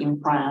issue in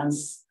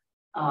France,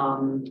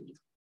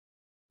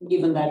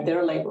 given that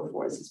their labor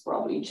force is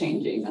probably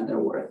changing and their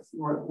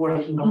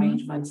working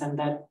arrangements, and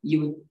that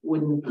you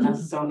wouldn't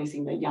necessarily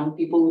think that young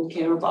people would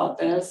care about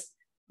this.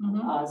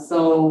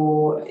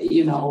 So,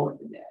 you know,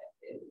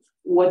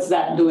 what's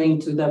that doing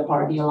to the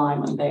party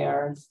alignment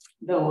there?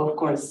 Though, of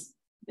course,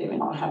 they may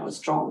not have a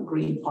strong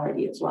Green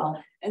Party as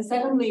well. And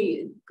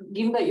secondly,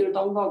 given that you're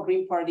talking about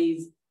Green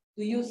parties,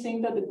 do you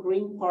think that the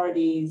Green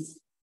parties,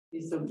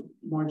 this is a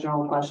more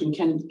general question,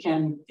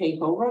 can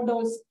take over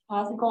those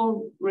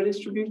classical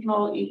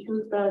redistributional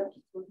issues that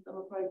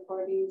democratic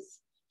parties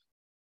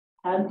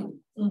had,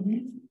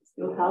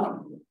 still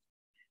have?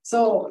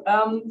 So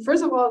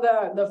first of all,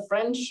 the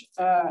French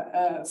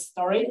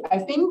story, I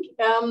think,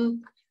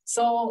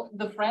 so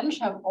the French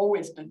have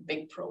always been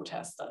big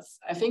protesters.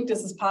 I think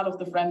this is part of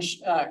the French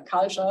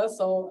culture.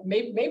 So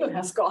Mabel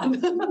has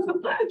gone.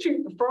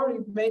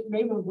 Probably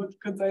Mabel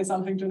could say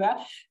something to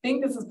that. I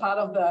think this is part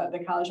of the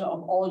culture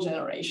of all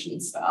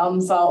generations.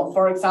 So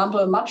for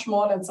example, much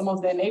more than some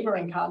of their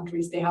neighboring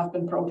countries, they have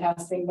been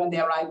protesting when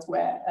their rights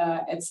were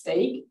at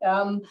stake.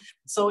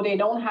 So they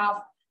don't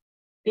have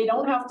They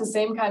don't have the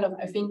same kind of,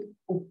 I think,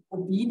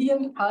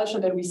 obedient culture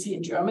that we see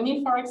in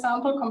Germany, for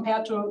example,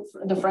 compared to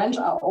the French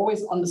are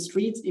always on the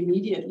streets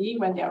immediately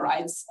when their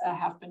rights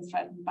have been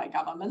threatened by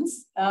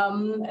governments.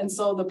 And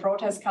so the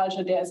protest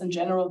culture there is in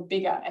general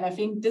bigger. And I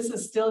think this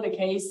is still the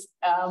case,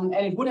 and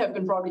it would have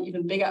been probably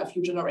even bigger a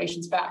few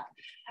generations back,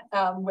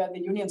 where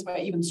the unions were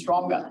even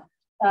stronger.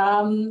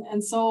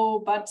 And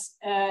so, but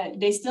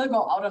they still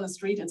go out on the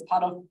street. It's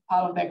part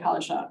of their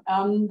culture.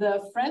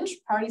 The French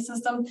party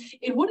system,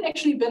 it would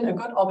actually been a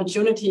good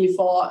opportunity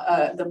for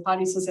the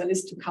Parti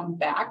Socialiste to come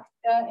back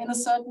in a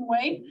certain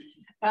way.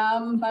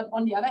 But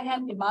on the other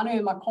hand,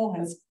 Emmanuel Macron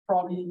has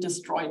probably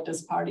destroyed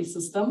this party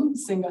system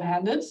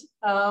single-handed.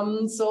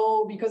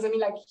 So, because I mean,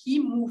 like he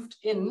moved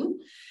in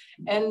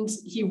and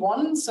he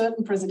won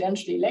certain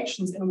presidential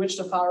elections in which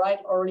the far right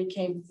already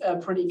came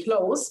pretty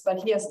close,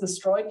 but he has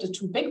destroyed the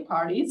two big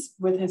parties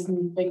with his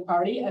new big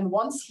party. And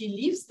once he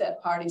leaves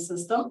that party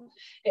system,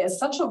 there is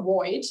such a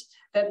void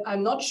that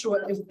I'm not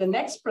sure if the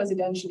next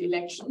presidential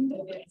election,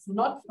 there is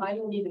not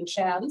finally the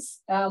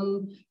chance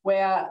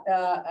where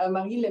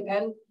Marine Le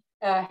Pen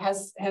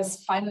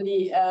has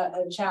finally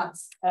a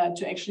chance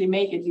to actually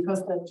make it, because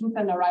the two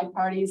center right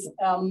parties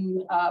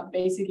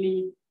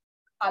basically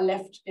are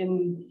left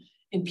in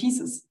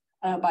pieces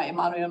by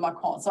Emmanuel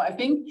Macron. So I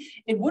think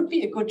it would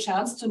be a good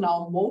chance to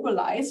now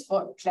mobilize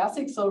for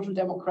classic social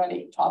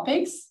democratic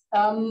topics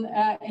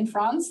in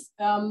France.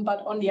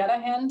 But on the other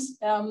hand,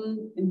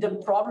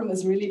 the problem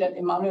is really that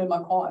Emmanuel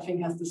Macron, I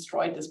think, has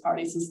destroyed this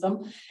party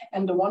system.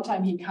 And the one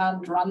time he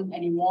can't run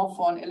anymore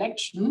for an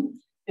election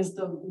is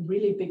the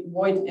really big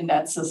void in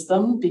that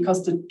system,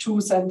 because the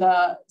two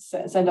center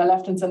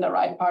left and center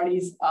right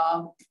parties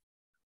are,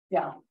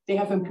 yeah, they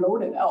have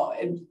imploded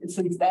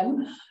since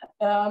then.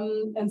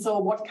 And so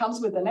what comes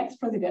with the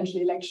next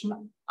presidential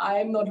election,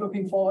 I'm not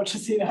looking forward to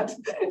see that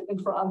in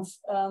France.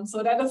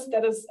 So that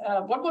is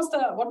what was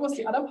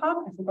the other part?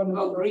 I forgot.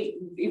 Well,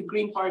 if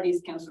green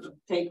parties can sort of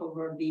take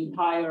over the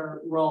entire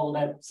role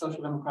that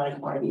social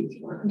democratic parties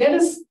were.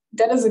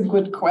 That is a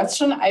good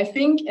question. I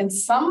think in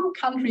some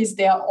countries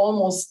they are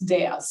almost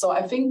there. So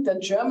I think the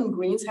German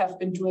Greens have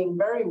been doing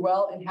very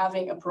well in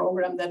having a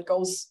program that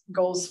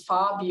goes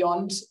far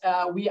beyond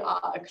we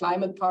are a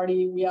climate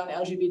party, we are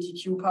an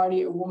LGBTQ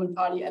party, a woman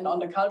party, and on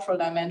the cultural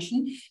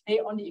dimension, they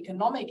on the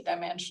economic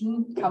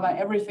dimension cover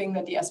everything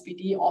that the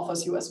SPD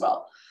offers you as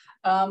well.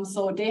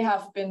 So they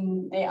have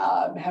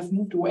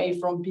moved away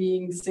from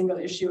being single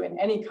issue in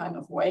any kind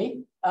of way,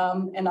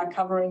 and are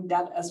covering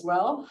that as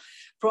well.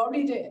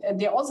 Probably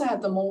they also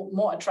had the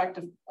more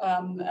attractive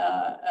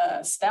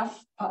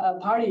staff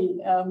party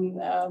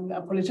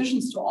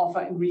politicians to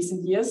offer in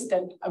recent years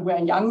that were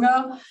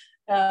younger,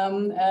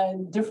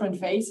 different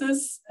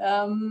faces,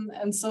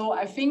 and so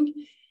I think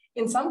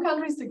in some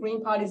countries, the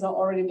Green parties are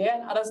already there,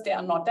 and others, they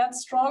are not that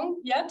strong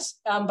yet.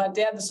 But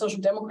there, the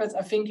Social Democrats,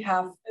 I think,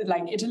 have,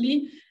 like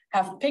Italy,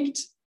 have picked,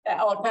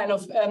 or kind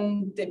of,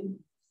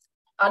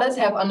 others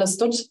have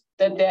understood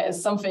that there is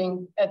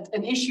something,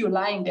 an issue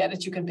lying there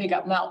that you can pick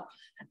up now.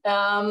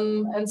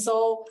 And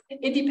so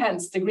it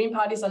depends. The Green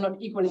parties are not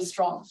equally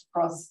strong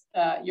across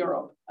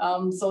Europe.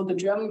 So the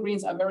German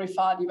Greens are very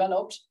far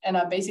developed and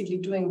are basically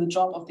doing the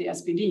job of the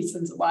SPD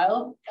since a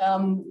while.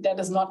 That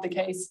is not the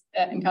case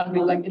in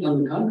countries like Italy.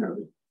 On the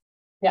contrary.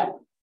 Yeah.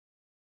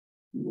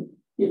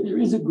 If there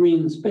is a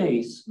green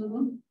space,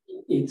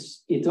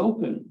 it's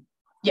open.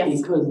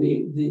 Yes. Because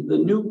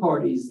the new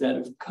parties that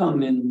have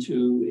come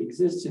into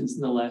existence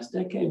in the last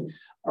decade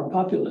are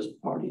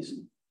populist parties.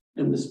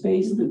 And the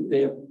space that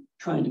they're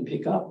trying to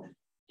pick up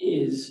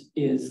is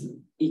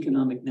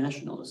economic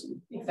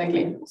nationalism.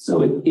 Exactly.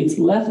 So it's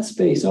left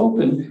space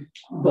open,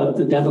 but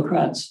the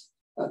Democrats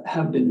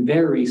have been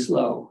very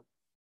slow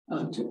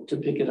to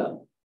pick it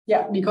up.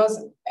 Yeah,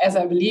 because as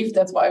I believe,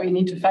 that's why we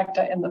need to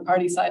factor in the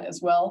party side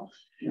as well.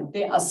 Yeah.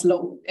 They are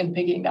slow in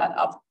picking that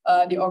up.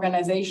 The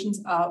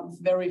organizations are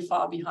very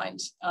far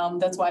behind.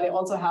 That's why they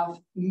also have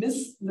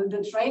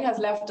the train has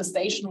left the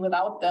station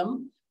without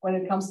them when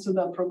it comes to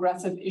the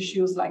progressive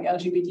issues like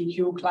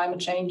LGBTQ, climate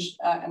change,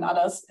 and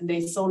others. And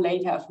they so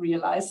late have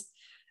realized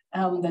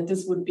that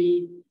this would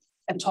be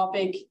a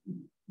topic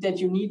that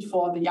you need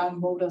for the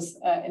young voters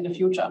in the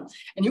future.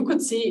 And you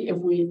could see if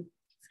we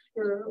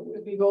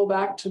go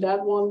back to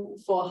that one,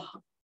 for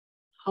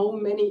how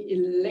many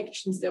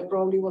elections there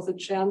probably was a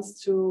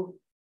chance to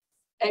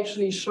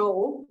actually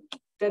show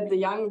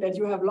that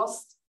you have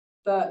lost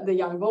the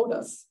young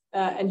voters.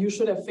 And you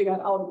should have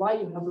figured out why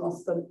you have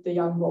lost the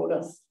young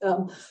voters.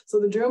 So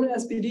the German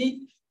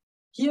SPD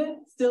here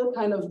still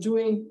kind of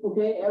doing,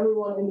 okay,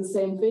 everyone in the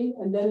same thing.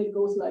 And then it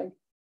goes like,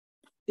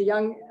 the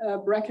young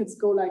brackets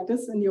go like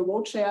this in your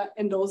vote share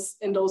in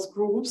those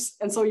groups.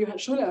 And so you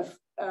should have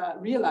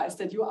realized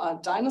that you are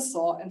a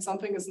dinosaur and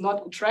something is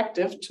not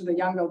attractive to the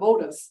younger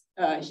voters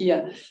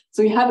here.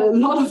 So you had a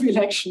lot of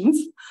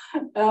elections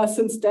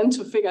since then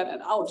to figure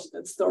that out,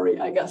 that story,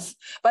 I guess.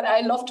 But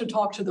I love to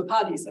talk to the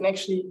parties and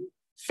actually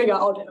figure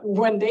out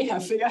when they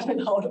have figured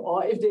it out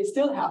or if they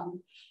still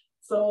haven't.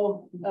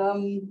 So,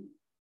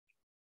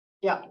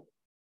 yeah.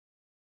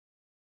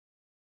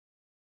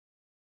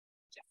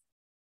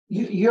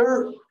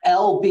 your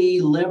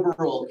LB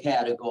liberal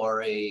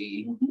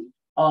category,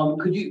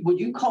 would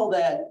you call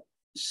that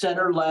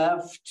center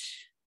left?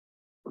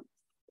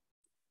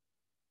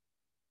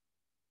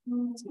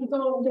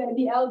 So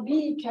the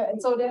LB,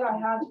 so there I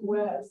have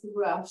where is the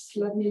graphs?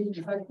 Let me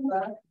check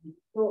that.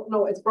 So,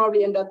 no, it's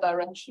probably in that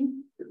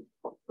direction.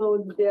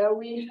 So there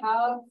we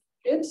have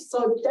it.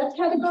 So that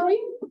category.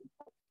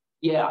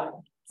 Yeah.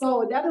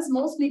 So that is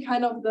mostly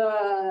kind of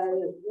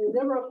the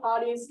liberal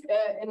parties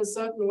in a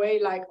certain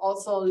way, like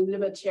also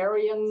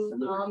libertarian.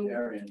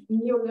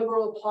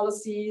 Neoliberal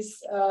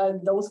policies,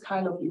 those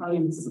kind of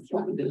parties.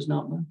 There's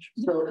not much.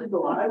 So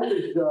I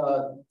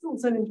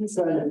was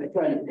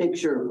trying to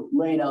picture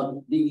laying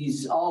out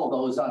all of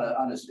those on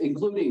a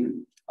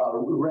including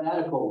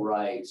radical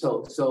right.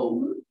 So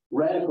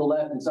radical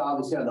left is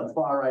obviously on the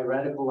far right.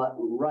 Radical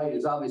right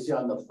is obviously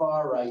on the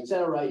far right.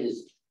 Center right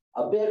is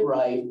a bit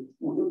right.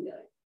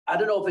 I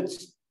don't know if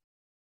it's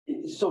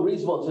so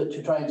reasonable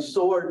to try and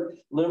sort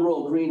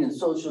liberal, green, and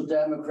social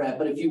democrat,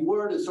 but if you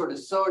were to sort of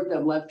sort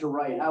them left to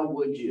right, how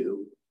would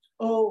you?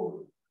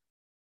 Oh,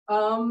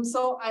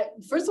 so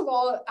first of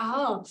all,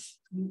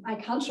 I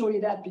can't show you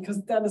that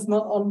because that is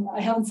not on,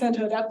 I haven't sent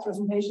her that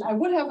presentation. I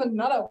would have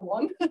another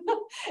one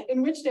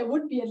in which there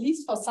would be, at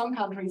least for some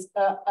countries,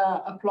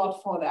 a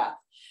plot for that.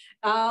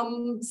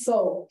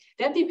 So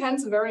that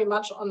depends very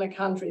much on the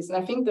countries. And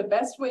I think the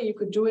best way you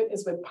could do it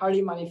is with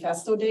party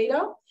manifesto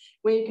data,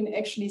 where you can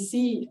actually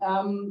see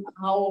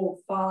how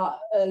far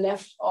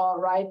left or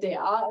right they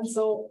are. And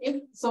so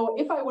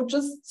if I would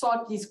just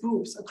sort these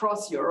groups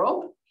across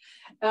Europe,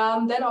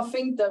 then I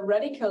think the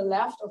radical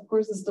left, of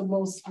course, is the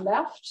most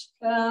left,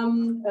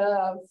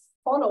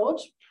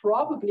 followed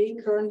probably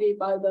currently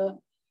by the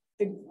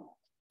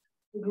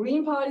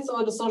Green parties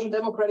or the social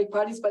democratic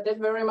parties, but that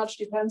very much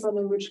depends on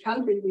in which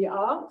country we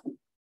are.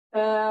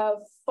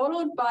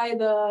 Followed by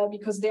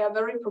because they are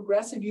very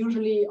progressive,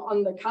 usually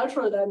on the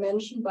cultural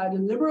dimension, by the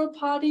liberal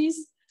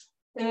parties,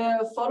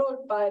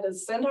 followed by the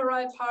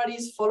center-right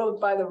parties, followed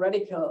by the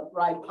radical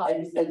right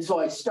parties. And so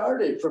I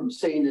started from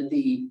saying that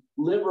the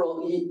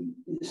liberal,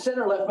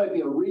 center-left might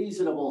be a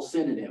reasonable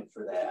synonym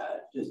for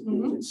that. Just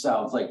it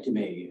sounds like to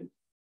me.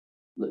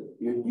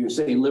 You're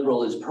saying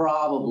liberal is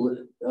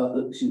probably,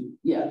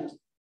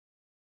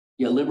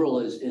 liberal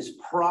is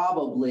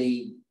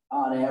probably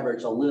on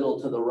average a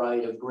little to the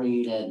right of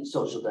green and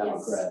social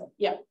democrat.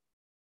 Yes.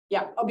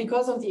 Yeah,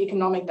 because of the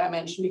economic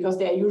dimension, because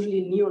they are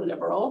usually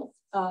neoliberal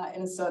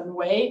in a certain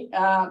way,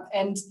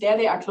 and there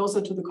they are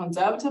closer to the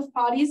conservative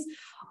parties.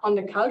 On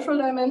the cultural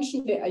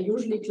dimension, they are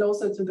usually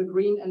closer to the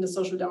green and the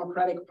social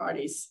democratic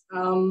parties.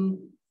 A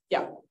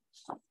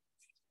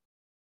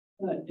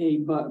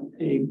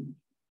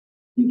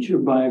future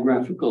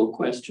biographical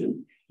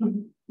question.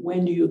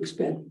 When do you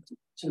expect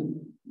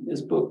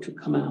this book to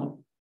come out?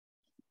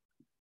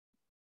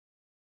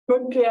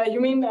 Good, you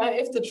mean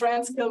if the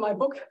trends kill my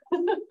book?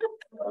 The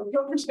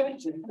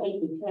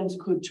trends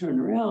could turn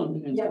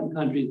around in some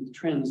countries. The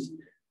trends.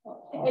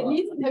 At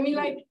least, I mean,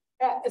 like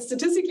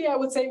statistically, I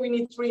would say we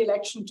need 3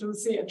 elections to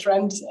see a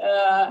trend,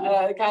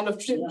 kind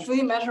of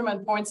 3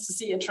 measurement points to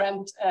see a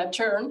trend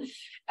turn.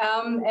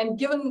 And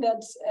given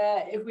that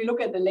if we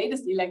look at the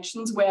latest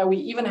elections, where we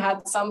even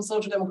had some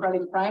social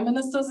democratic prime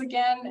ministers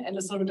again and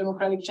the social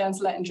democratic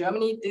chancellor in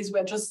Germany, these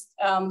were just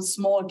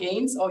small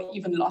gains or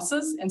even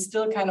losses and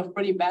still kind of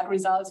pretty bad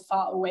results,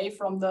 far away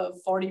from the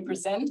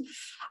 40%.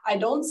 I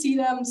don't see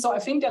them. So I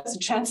think there's a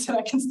chance that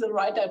I can still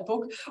write that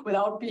book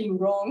without being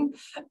wrong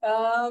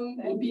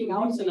and being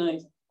out. The reason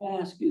I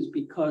ask is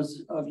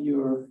because of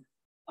your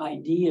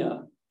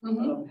idea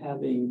of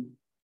having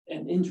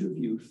an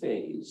interview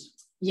phase.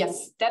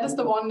 Yes, that is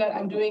the one that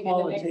I'm doing in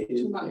the next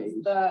 2 months.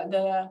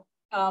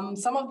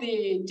 Some of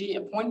the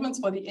appointments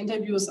for the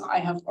interviews I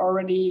have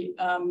already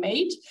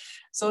made.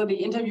 So the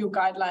interview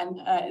guideline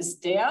is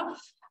there.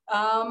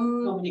 How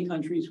many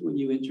countries will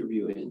you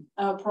interview in?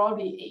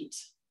 Probably 8.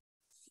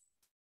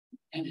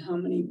 And how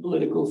many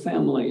political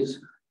families?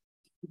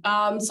 So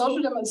I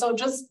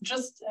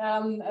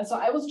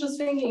was just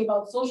thinking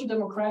about social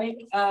democratic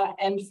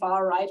and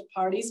far right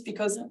parties,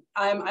 because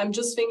I'm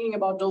just thinking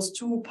about those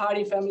 2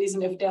 party families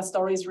and if their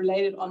story is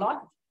related or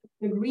not.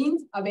 The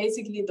Greens are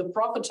basically the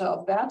profiter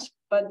of that,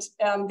 but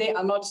they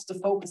are not the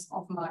focus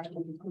of my.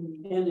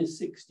 N is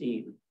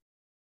 16.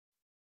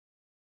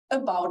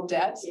 About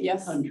that,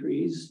 yes.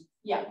 Countries.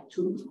 Yeah,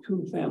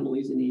 two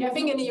families in each. Yeah, I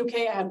think in the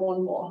UK I had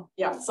 1 more.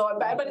 Yeah, so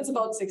but it's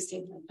about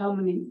 16. How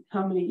many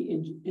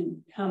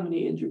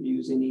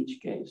interviews in each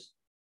case?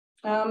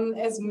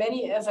 As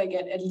many as I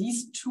get, at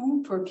least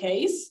 2 per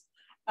case.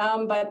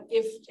 But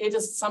if it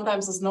is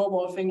sometimes a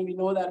snowball thing, we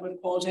know that with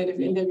qualitative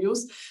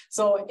interviews.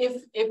 So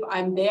if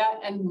I'm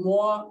there and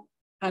more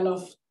kind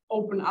of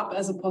open up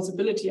as a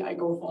possibility, I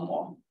go for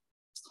more.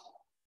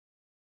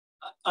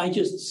 I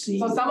just see.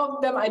 So some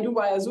of them I do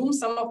via Zoom,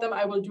 some of them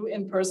I will do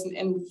in person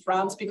in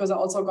France, because I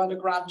also got a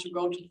grant to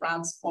go to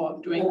France for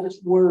doing it. I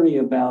just worry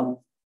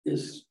about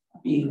this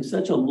being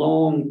such a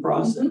long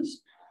process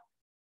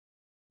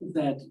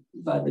that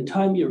by the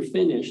time you're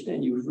finished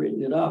and you've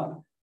written it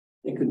up,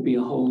 there could be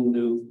a whole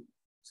new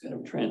set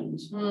of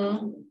trends.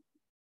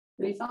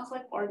 But it sounds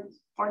like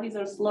parties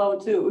are slow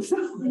too. So.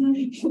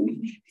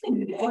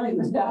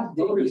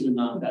 Voters are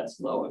not that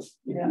slow. If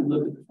you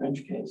look at the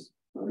French case,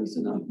 voters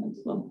are not that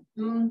slow.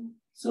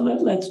 So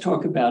let's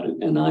talk about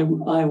it. And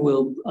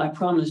I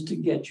promise to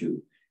get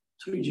you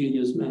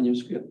Trujillo's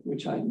manuscript,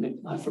 which I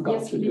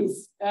forgot to do.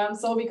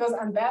 So because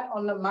I'm bad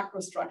on the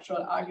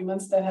macrostructural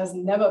arguments, that has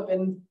never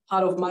been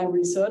part of my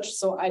research.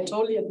 So I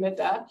totally admit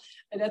that.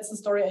 And that's the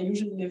story I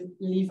usually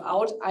leave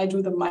out. I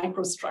do the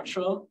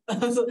microstructural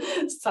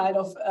side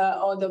of,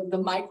 or the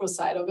micro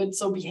side of it.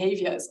 So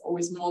behavior is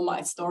always more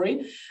my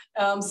story.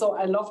 So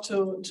I love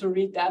to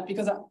read that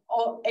because I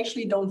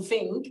actually don't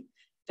think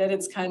that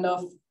it's kind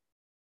of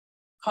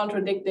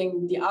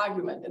contradicting the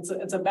argument.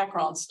 It's a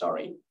background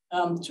story.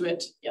 To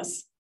it,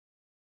 yes.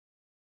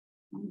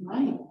 All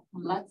right,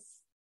 let's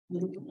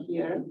look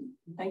here.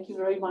 Thank you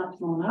very much,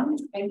 Mona.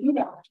 Thank you.